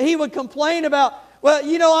then, listen, he would complain about, well,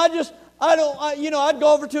 I'd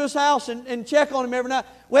go over to his house and check on him every night.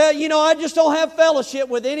 Well, I just don't have fellowship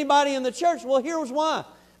with anybody in the church. Well, here's why.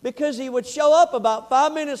 Because he would show up about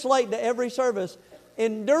 5 minutes late to every service,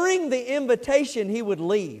 and during the invitation, he would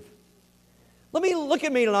leave. Look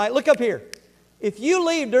at me tonight. Look up here. If you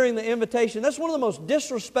leave during the invitation, that's one of the most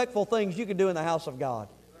disrespectful things you can do in the house of God.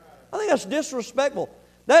 I think that's disrespectful.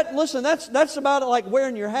 That's about like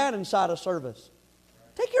wearing your hat inside a service.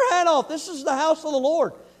 Take your hat off. This is the house of the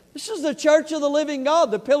Lord. This is the church of the living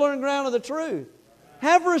God, the pillar and ground of the truth.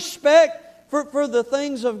 Have respect for the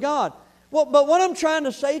things of God. Well, but what I'm trying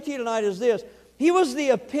to say to you tonight is this. He was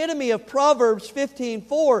the epitome of Proverbs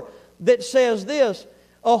 15:4 that says this,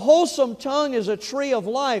 a wholesome tongue is a tree of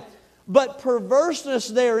life, but perverseness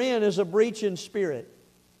therein is a breach in spirit.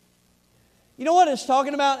 You know what it's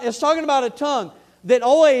talking about? It's talking about a tongue that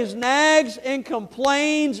always nags and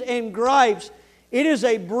complains and gripes. It is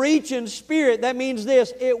a breach in spirit. That means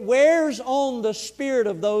this, it wears on the spirit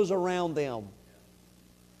of those around them.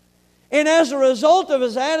 And as a result of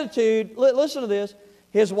his attitude, listen to this,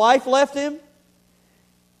 his wife left him.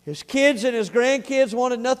 His kids and his grandkids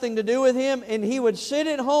wanted nothing to do with him, and he would sit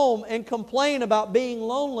at home and complain about being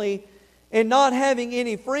lonely and not having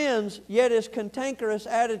any friends, yet his cantankerous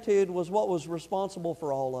attitude was what was responsible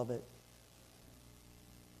for all of it.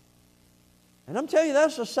 And I'm telling you,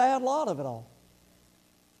 that's a sad lot of it all.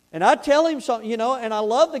 And I'd tell him something, and I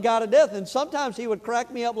love the guy to death, and sometimes he would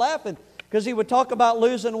crack me up laughing because he would talk about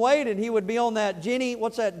losing weight, and he would be on that Jenny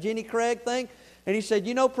Craig thing. And he said,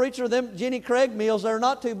 preacher, them Jenny Craig meals, they're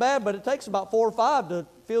not too bad, but it takes about 4 or 5 to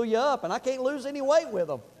fill you up, and I can't lose any weight with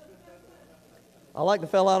them. I like to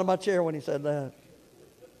fell out of my chair when he said that.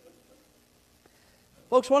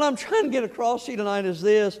 Folks, what I'm trying to get across to you tonight is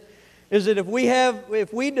this, is that if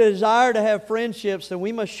we desire to have friendships, then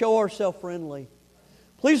we must show ourselves friendly.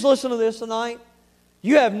 Please listen to this tonight.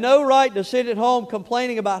 You have no right to sit at home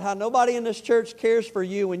complaining about how nobody in this church cares for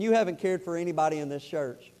you when you haven't cared for anybody in this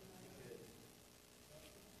church.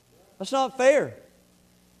 That's not fair.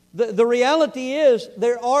 The reality is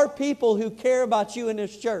there are people who care about you in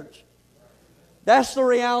this church. That's the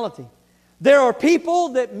reality. There are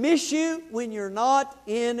people that miss you when you're not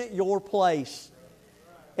in your place.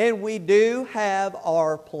 And we do have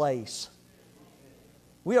our place.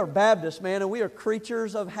 We are Baptists, man, and we are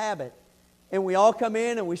creatures of habit. And we all come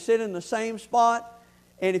in and we sit in the same spot.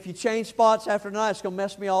 And if you change spots after tonight, it's going to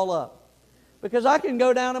mess me all up. Because I can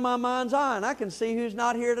go down in my mind's eye and I can see who's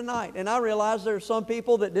not here tonight. And I realize there are some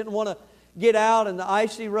people that didn't want to get out in the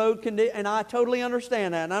icy road condition. And I totally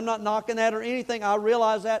understand that. And I'm not knocking that or anything. I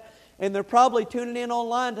realize that. And they're probably tuning in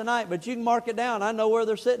online tonight. But you can mark it down. I know where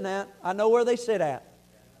they're sitting at. I know where they sit at.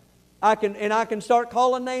 I can start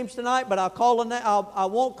calling names tonight, but I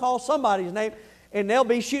won't call somebody's name. And they'll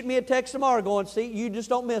be shooting me a text tomorrow going, see, you just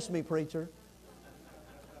don't miss me, preacher.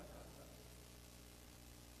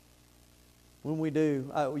 When we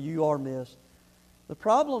do, you are missed. The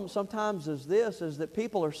problem sometimes is this, is that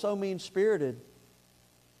people are so mean-spirited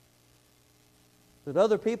that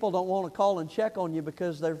other people don't want to call and check on you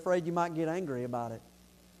because they're afraid you might get angry about it.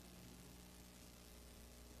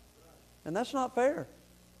 And that's not fair.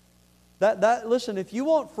 Listen, if you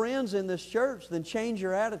want friends in this church, then change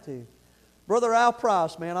your attitude. Brother Al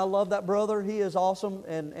Price, man, I love that brother. He is awesome.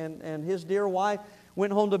 And his dear wife,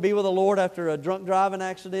 went home to be with the Lord after a drunk driving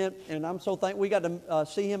accident, and I'm so thankful we got to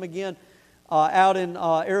see him again out in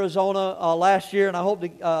Arizona last year, and I hope to,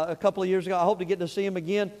 a couple of years ago, I hope to get to see him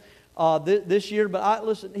again this year. But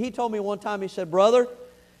listen, he told me one time, he said, "Brother,"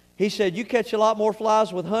 he said, "you catch a lot more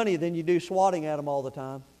flies with honey than you do swatting at them all the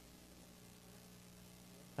time."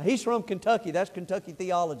 Now, he's from Kentucky. That's Kentucky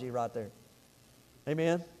theology right there.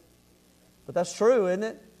 Amen. But that's true, isn't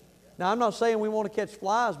it? Now, I'm not saying we want to catch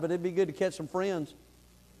flies, but it'd be good to catch some friends.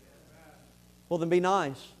 Well, then be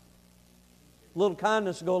nice. A little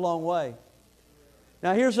kindness will go a long way.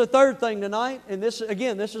 Now, here's the third thing tonight, and this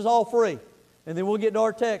is all free. And then we'll get to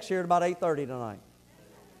our text here at about 8:30 tonight.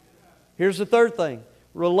 Here's the third thing.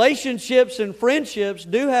 Relationships and friendships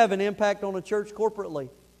do have an impact on a church corporately.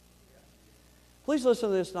 Please listen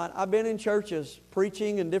to this tonight. I've been in churches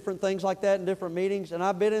preaching and different things like that in different meetings, and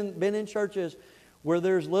I've been in churches where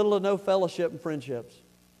there's little to no fellowship and friendships.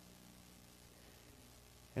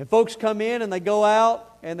 And folks come in and they go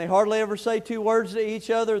out and they hardly ever say two words to each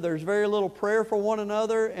other. There's very little prayer for one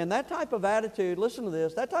another. And that type of attitude, listen to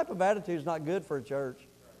this, that type of attitude is not good for a church.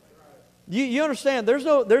 You understand, there's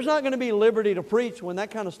not going to be liberty to preach when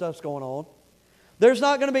that kind of stuff's going on. There's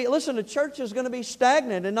not going to be, listen, the church is going to be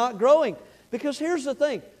stagnant and not growing. Because here's the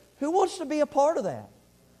thing, who wants to be a part of that?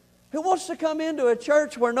 Who wants to come into a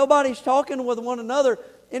church where nobody's talking with one another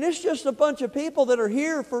and it's just a bunch of people that are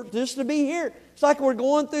here for just to be here? It's like we're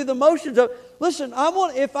going through the motions of, listen,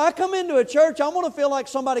 if I come into a church, I want to feel like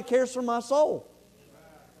somebody cares for my soul.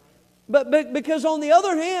 But because on the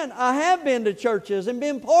other hand, I have been to churches and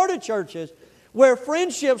been part of churches where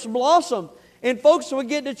friendships blossom and folks would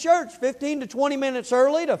get to church 15 to 20 minutes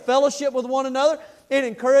early to fellowship with one another and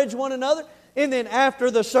encourage one another. And then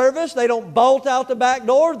after the service, they don't bolt out the back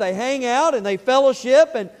door. They hang out and they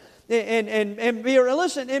fellowship and be,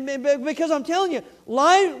 listen, because I'm telling you,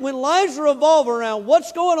 when lives revolve around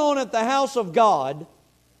what's going on at the house of God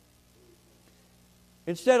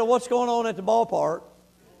instead of what's going on at the ballpark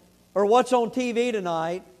or what's on TV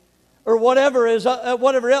tonight or whatever else.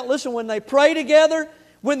 Listen, when they pray together,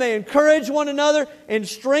 when they encourage one another and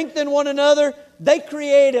strengthen one another, they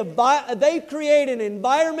create an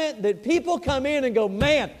environment that people come in and go,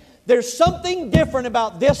 man, there's something different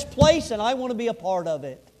about this place and I want to be a part of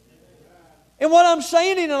it. And what I'm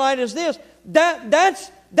saying tonight is this, that's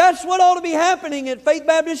what ought to be happening at Faith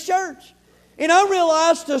Baptist Church. And I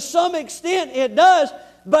realize to some extent it does,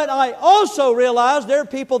 but I also realize there are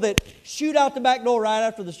people that shoot out the back door right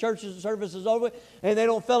after the church service is over and they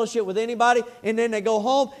don't fellowship with anybody, and then they go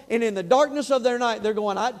home and in the darkness of their night they're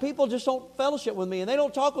going, people just don't fellowship with me and they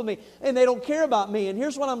don't talk with me and they don't care about me. And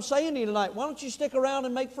here's what I'm saying to you tonight. Why don't you stick around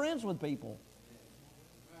and make friends with people?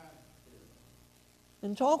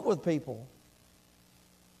 And talk with people.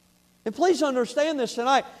 And please understand this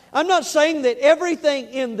tonight. I'm not saying that everything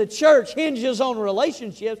in the church hinges on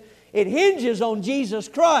relationships. It hinges on Jesus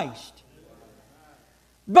Christ.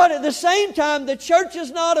 But at the same time, the church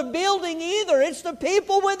is not a building either. It's the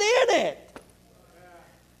people within it.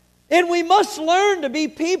 And we must learn to be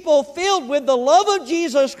people filled with the love of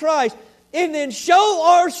Jesus Christ and then show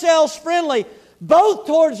ourselves friendly both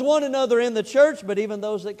towards one another in the church, but even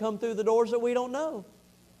those that come through the doors that we don't know.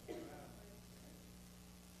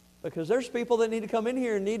 Because there's people that need to come in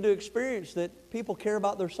here and need to experience that people care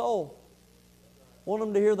about their soul. Want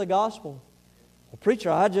them to hear the gospel. Well,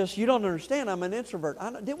 preacher, you don't understand. I'm an introvert.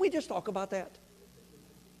 Didn't we just talk about that?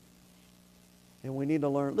 And we need to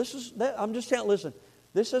learn. I'm just telling, listen,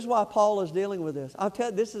 this is why Paul is dealing with this. I'll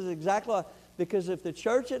tell you, this is exactly why. Because if the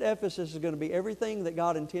church at Ephesus is going to be everything that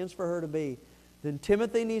God intends for her to be, then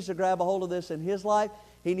Timothy needs to grab a hold of this in his life.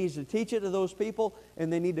 He needs to teach it to those people,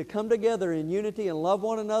 and they need to come together in unity and love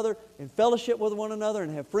one another and fellowship with one another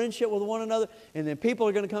and have friendship with one another. And then people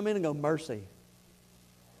are going to come in and go, mercy.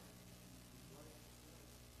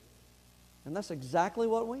 And that's exactly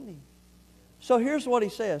what we need. So here's what he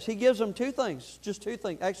says. He gives them two things. Just two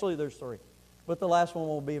things. Actually, there's three. But the last one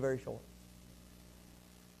will be very short.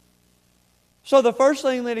 So the first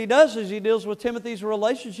thing that he does is he deals with Timothy's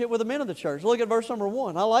relationship with the men of the church. Look at verse number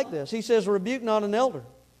 1. I like this. He says, rebuke not an elder,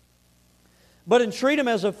 but entreat him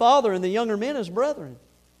as a father, and the younger men as brethren.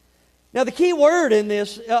 Now the key word in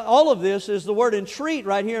this, all of this, is the word entreat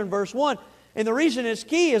right here in verse 1. And the reason it's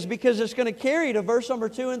key is because it's going to carry to verse number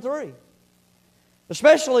 2 and 3.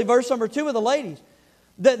 Especially verse number 2 with the ladies.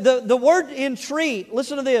 The word entreat,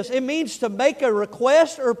 listen to this. It means to make a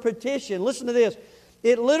request or petition. Listen to this.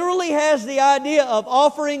 It literally has the idea of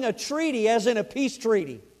offering a treaty, as in a peace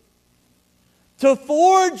treaty. To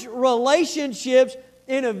forge relationships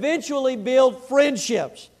and eventually build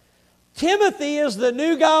friendships. Timothy is the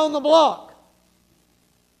new guy on the block.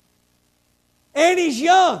 And he's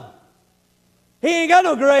young. He ain't got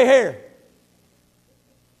no gray hair.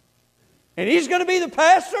 And he's going to be the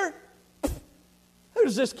pastor? Who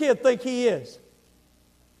does this kid think he is?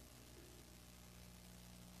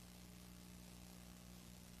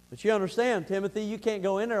 But you understand, Timothy, you can't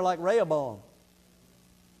go in there like Rehoboam.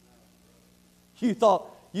 You thought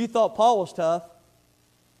Paul was tough.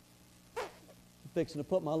 I'm fixing to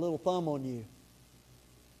put my little thumb on you.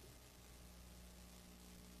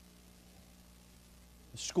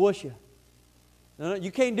 Squish you. No,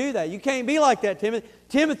 you can't do that. You can't be like that, Timothy.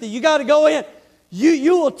 Timothy, you got to go in.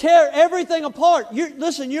 You will tear everything apart.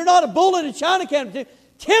 Listen, you're not a bull in a china cabinet.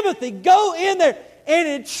 Timothy, go in there and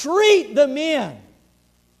entreat the men.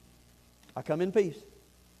 I come in peace.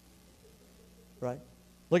 Right?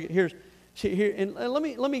 Look at here, and let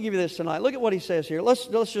me give you this tonight. Look at what he says here. Let's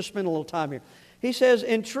just spend a little time here. He says,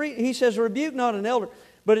 rebuke not an elder,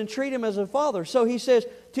 but entreat him as a father. So he says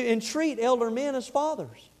to entreat elder men as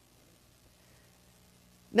fathers.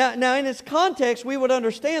 Now, in its context, we would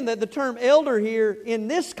understand that the term elder here, in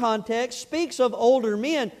this context, speaks of older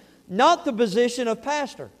men, not the position of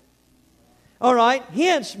pastor. All right?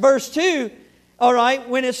 Hence, verse 2, all right,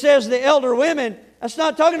 when it says the elder women, that's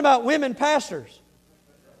not talking about women pastors.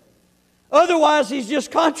 Otherwise, he's just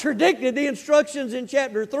contradicted the instructions in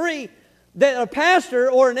chapter 3 that a pastor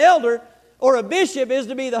or an elder or a bishop is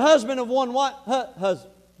to be the husband of one wife.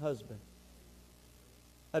 Husband.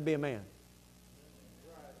 That'd be a man.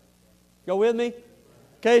 Go with me?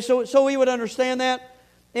 Okay, so we would understand that.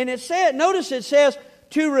 And notice it says,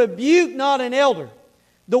 to rebuke not an elder.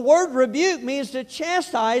 The word rebuke means to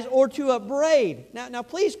chastise or to upbraid. Now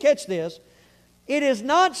please catch this. It is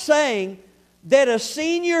not saying that a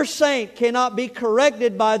senior saint cannot be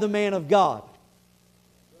corrected by the man of God.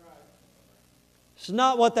 It's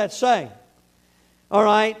not what that's saying. All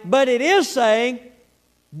right? But it is saying,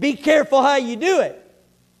 be careful how you do it.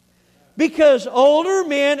 Because older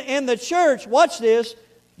men in the church, watch this,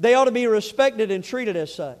 they ought to be respected and treated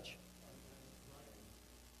as such.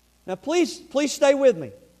 Now please stay with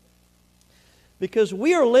me. Because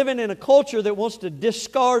we are living in a culture that wants to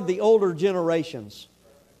discard the older generations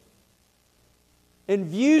and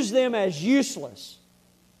views them as useless.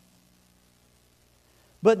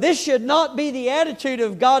 But this should not be the attitude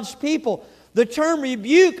of God's people. The term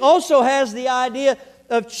rebuke also has the idea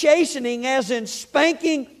of chastening, as in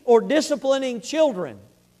spanking or disciplining children.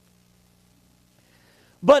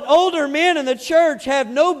 But older men in the church have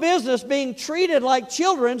no business being treated like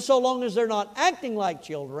children so long as they're not acting like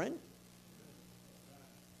children.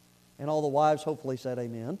 And all the wives hopefully said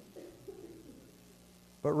amen.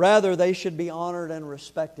 But rather they should be honored and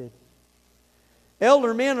respected.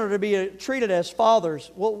 Elder men are to be treated as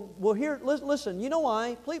fathers. Well, here, listen, you know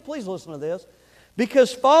why? Please listen to this.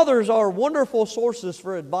 Because fathers are wonderful sources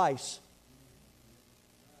for advice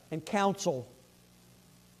and counsel.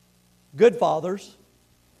 Good fathers.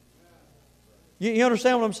 You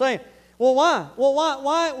understand what I'm saying? Well, why? Well,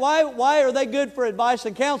 why are they good for advice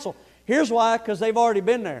and counsel? Here's why, because they've already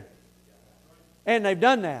been there. And they've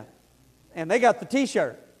done that. And they got the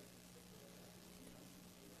t-shirt.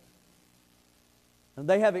 And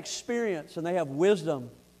they have experience and they have wisdom.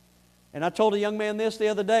 And I told a young man this the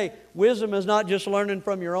other day. Wisdom is not just learning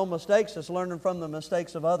from your own mistakes. It's learning from the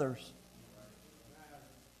mistakes of others.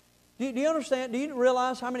 Do you understand? Do you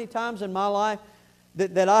realize how many times in my life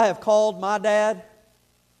that I have called my dad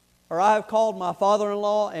or I have called my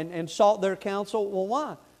father-in-law and sought their counsel? Well,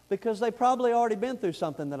 why? Because they probably already been through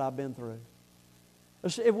something that I've been through.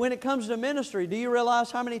 When it comes to ministry, do you realize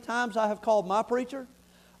how many times I have called my preacher?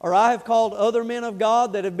 Or I have called other men of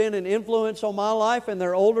God that have been an influence on my life and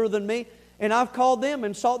they're older than me. And I've called them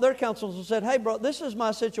and sought their counsels and said, hey bro, this is my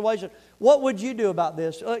situation. What would you do about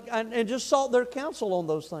this? And just sought their counsel on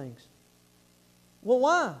those things. Well,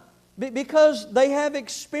 why? Because they have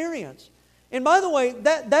experience. And by the way,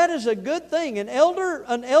 that is a good thing. An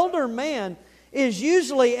elder man is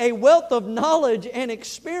usually a wealth of knowledge and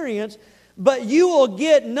experience, but you will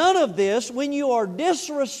get none of this when you are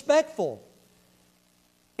disrespectful.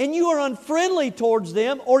 And you are unfriendly towards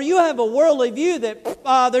them, or you have a worldly view that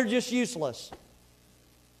they're just useless.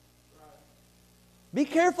 Be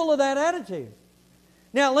careful of that attitude.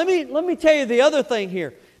 Now, let me tell you the other thing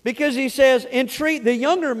here. Because he says, entreat the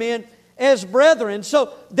younger men as brethren.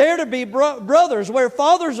 So they're to be brothers. Where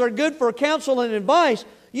fathers are good for counsel and advice,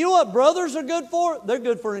 you know what brothers are good for? They're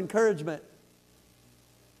good for encouragement.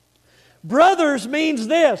 Brothers means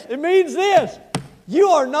this. It means this. You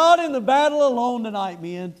are not in the battle alone tonight,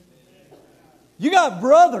 men. You got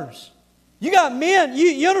brothers. You got men.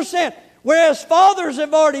 You understand? Whereas fathers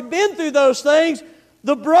have already been through those things,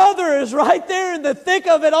 the brother is right there in the thick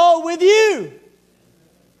of it all with you.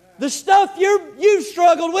 The stuff you've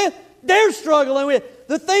struggled with, they're struggling with.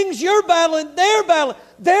 The things you're battling, they're battling.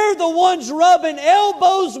 They're the ones rubbing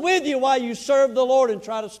elbows with you while you serve the Lord and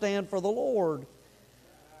try to stand for the Lord.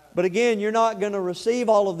 But again, you're not going to receive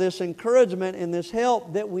all of this encouragement and this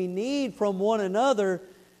help that we need from one another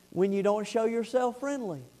when you don't show yourself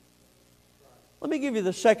friendly. Let me give you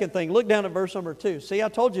the second thing. Look down at verse number 2. See, I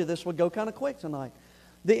told you this would go kind of quick tonight.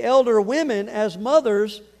 The elder women as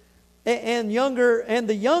mothers and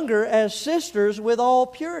the younger as sisters with all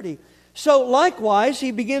purity. So likewise,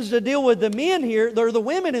 he begins to deal with the men here, they're the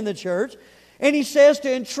women in the church, and he says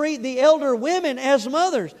to entreat the elder women as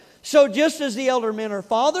mothers. So just as the elder men are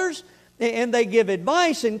fathers, and they give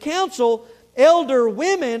advice and counsel, elder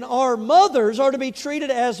women are mothers, are to be treated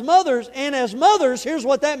as mothers. And as mothers, here's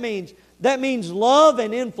what that means. That means love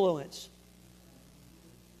and influence.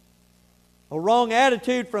 A wrong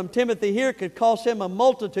attitude from Timothy here could cost him a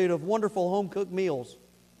multitude of wonderful home-cooked meals.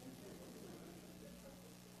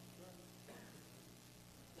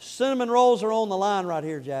 Cinnamon rolls are on the line right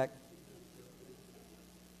here, Jack.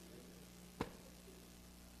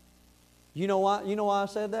 You know why I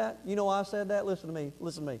said that? You know why I said that? Listen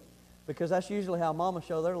to me. Because that's usually how mamas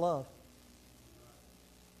show their love.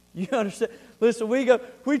 You understand? Listen, we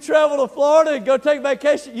travel to Florida and go take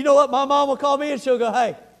vacation. You know what? My mom will call me and she'll go,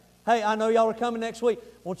 hey, I know y'all are coming next week.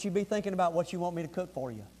 Won't you be thinking about what you want me to cook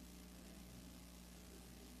for you?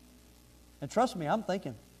 And trust me, I'm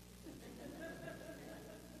thinking.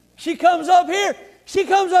 She comes up here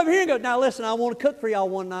and goes, now listen, I want to cook for y'all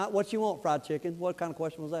one night. What you want? Fried chicken? What kind of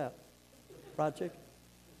question was that? Fried chicken?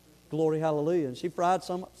 Glory, hallelujah. And she fried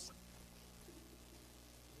some.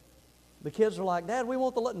 The kids are like, Dad, we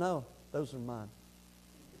want the... No, those are mine.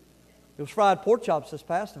 It was fried pork chops this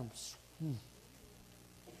past time.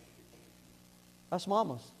 That's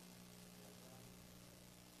mamas.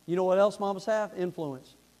 You know what else mamas have?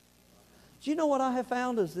 Influence. Do you know what I have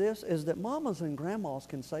found is this? Is that mamas and grandmas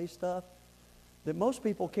can say stuff that most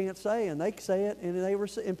people can't say, and they say it,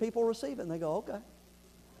 and people receive it, and they go, okay.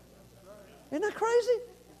 Isn't that crazy?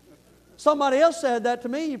 Somebody else said that to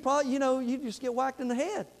me. You probably, you just get whacked in the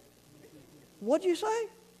head. What'd you say?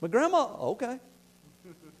 But grandma, okay.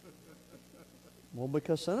 Well,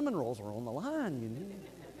 because cinnamon rolls are on the line.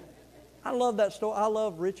 I love that story. I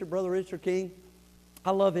love Brother Richard King.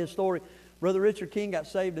 I love his story. Brother Richard King got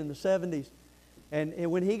saved in the 70s.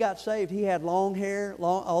 And when he got saved, he had long hair,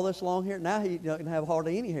 all this long hair. Now he doesn't have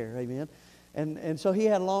hardly any hair, amen. And so he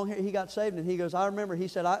had long hair. He got saved, and he goes, I remember, he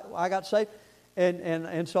said, I got saved.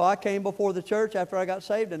 And so I came before the church after I got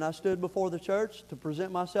saved, and I stood before the church to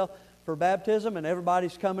present myself for baptism, and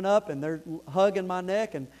everybody's coming up, and they're hugging my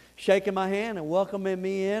neck and shaking my hand and welcoming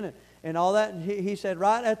me in and all that. And he said,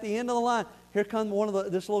 right at the end of the line, here comes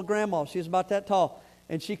this little grandma. She's about that tall.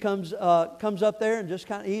 And she comes up there and just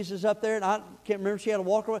kind of eases up there. And I can't remember if she had a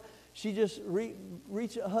walker. She just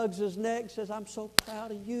hugs his neck, says, I'm so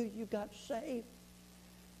proud of you. You got saved.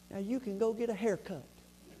 Now you can go get a haircut.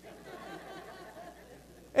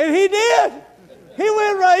 And he did. He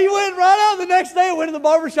went right out the next day and went to the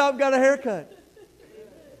barbershop and got a haircut.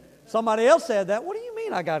 Somebody else said that. What do you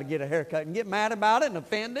mean I got to get a haircut and get mad about it and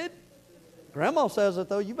offended? Grandma says it,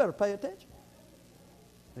 though. You better pay attention.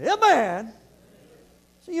 Yeah, man.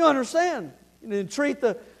 So you understand. And treat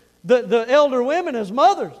the elder women as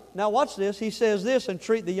mothers. Now watch this. He says this, and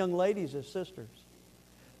treat the young ladies as sisters.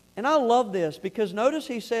 And I love this because notice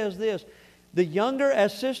he says this, the younger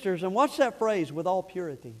as sisters. And watch that phrase, with all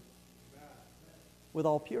purity. With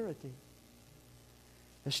all purity.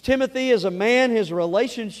 As Timothy is a man, his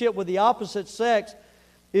relationship with the opposite sex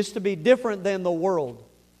is to be different than the world.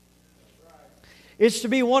 It's to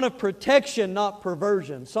be one of protection, not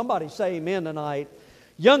perversion. Somebody say amen tonight.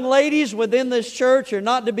 Young ladies within this church are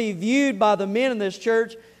not to be viewed by the men in this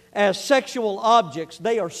church as sexual objects.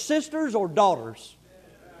 They are sisters or daughters.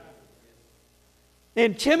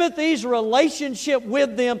 And Timothy's relationship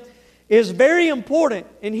with them is very important.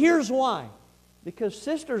 And here's why. Because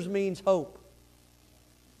sisters means hope.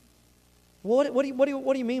 What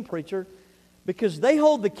do you mean, preacher? Because they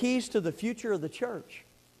hold the keys to the future of the church.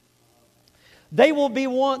 They will be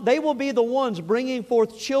the ones bringing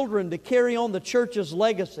forth children to carry on the church's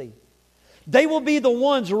legacy. They will be the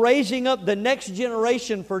ones raising up the next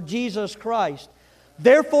generation for Jesus Christ.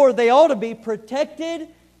 Therefore, they ought to be protected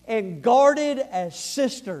and guarded as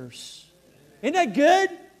sisters. Isn't that good?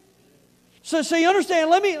 So you understand,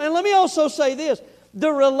 let me also say this.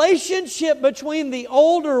 The relationship between the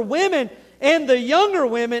older women and the younger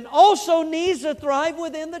women also needs to thrive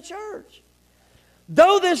within the church.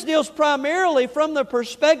 Though this deals primarily from the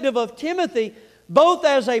perspective of Timothy, both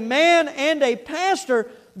as a man and a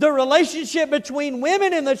pastor, the relationship between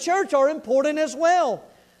women in the church are important as well.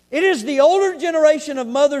 It is the older generation of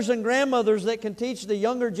mothers and grandmothers that can teach the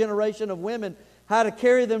younger generation of women how to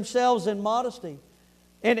carry themselves in modesty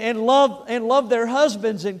and love their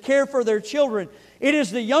husbands and care for their children. It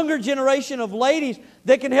is the younger generation of ladies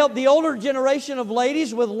that can help the older generation of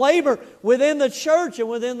ladies with labor within the church and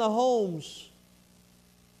within the homes.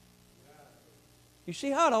 You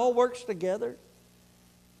see how it all works together?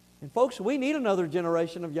 And folks, we need another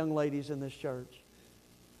generation of young ladies in this church.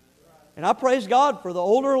 And I praise God for the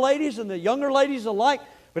older ladies and the younger ladies alike.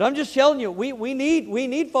 But I'm just telling you, we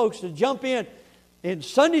need folks to jump in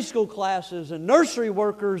Sunday school classes and nursery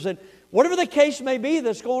workers and whatever the case may be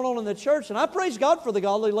that's going on in the church. And I praise God for the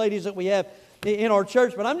godly ladies that we have in our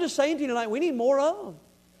church. But I'm just saying to you tonight, we need more of them.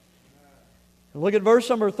 Look at verse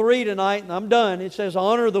number 3 tonight, and I'm done. It says,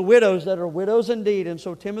 honor the widows that are widows indeed. And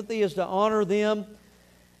so Timothy is to honor them.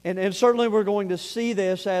 And certainly we're going to see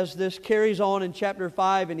this as this carries on in chapter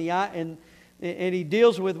 5 and he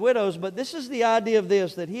deals with widows. But this is the idea of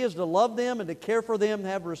this, that he is to love them and to care for them,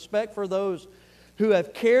 have respect for those who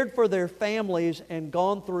have cared for their families and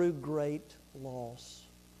gone through great loss.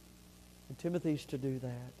 And Timothy's to do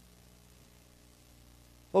that.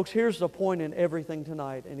 Folks, here's the point in everything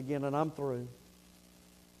tonight. And again, and I'm through.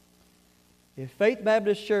 If Faith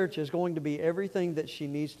Baptist Church is going to be everything that she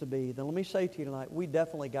needs to be, then let me say to you tonight, we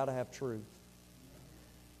definitely got to have truth.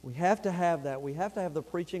 We have to have that. We have to have the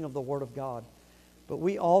preaching of the Word of God. But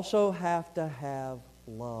we also have to have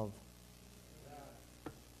love.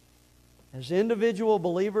 As individual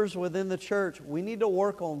believers within the church, we need to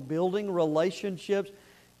work on building relationships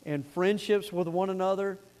and friendships with one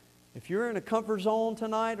another. If you're in a comfort zone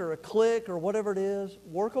tonight or a clique or whatever it is,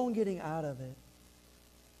 work on getting out of it.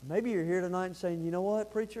 Maybe you're here tonight and saying, you know what,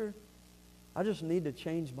 preacher? I just need to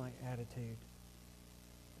change my attitude.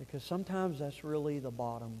 Because sometimes that's really the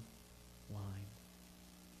bottom line.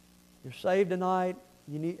 You're saved tonight.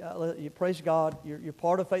 You praise God. You're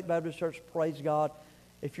part of Faith Baptist Church. Praise God.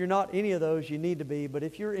 If you're not any of those, you need to be. But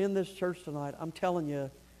if you're in this church tonight, I'm telling you,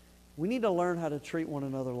 we need to learn how to treat one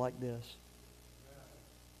another like this.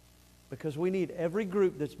 Because we need every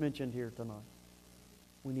group that's mentioned here tonight.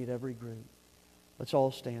 We need every group. Let's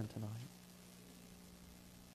all stand tonight.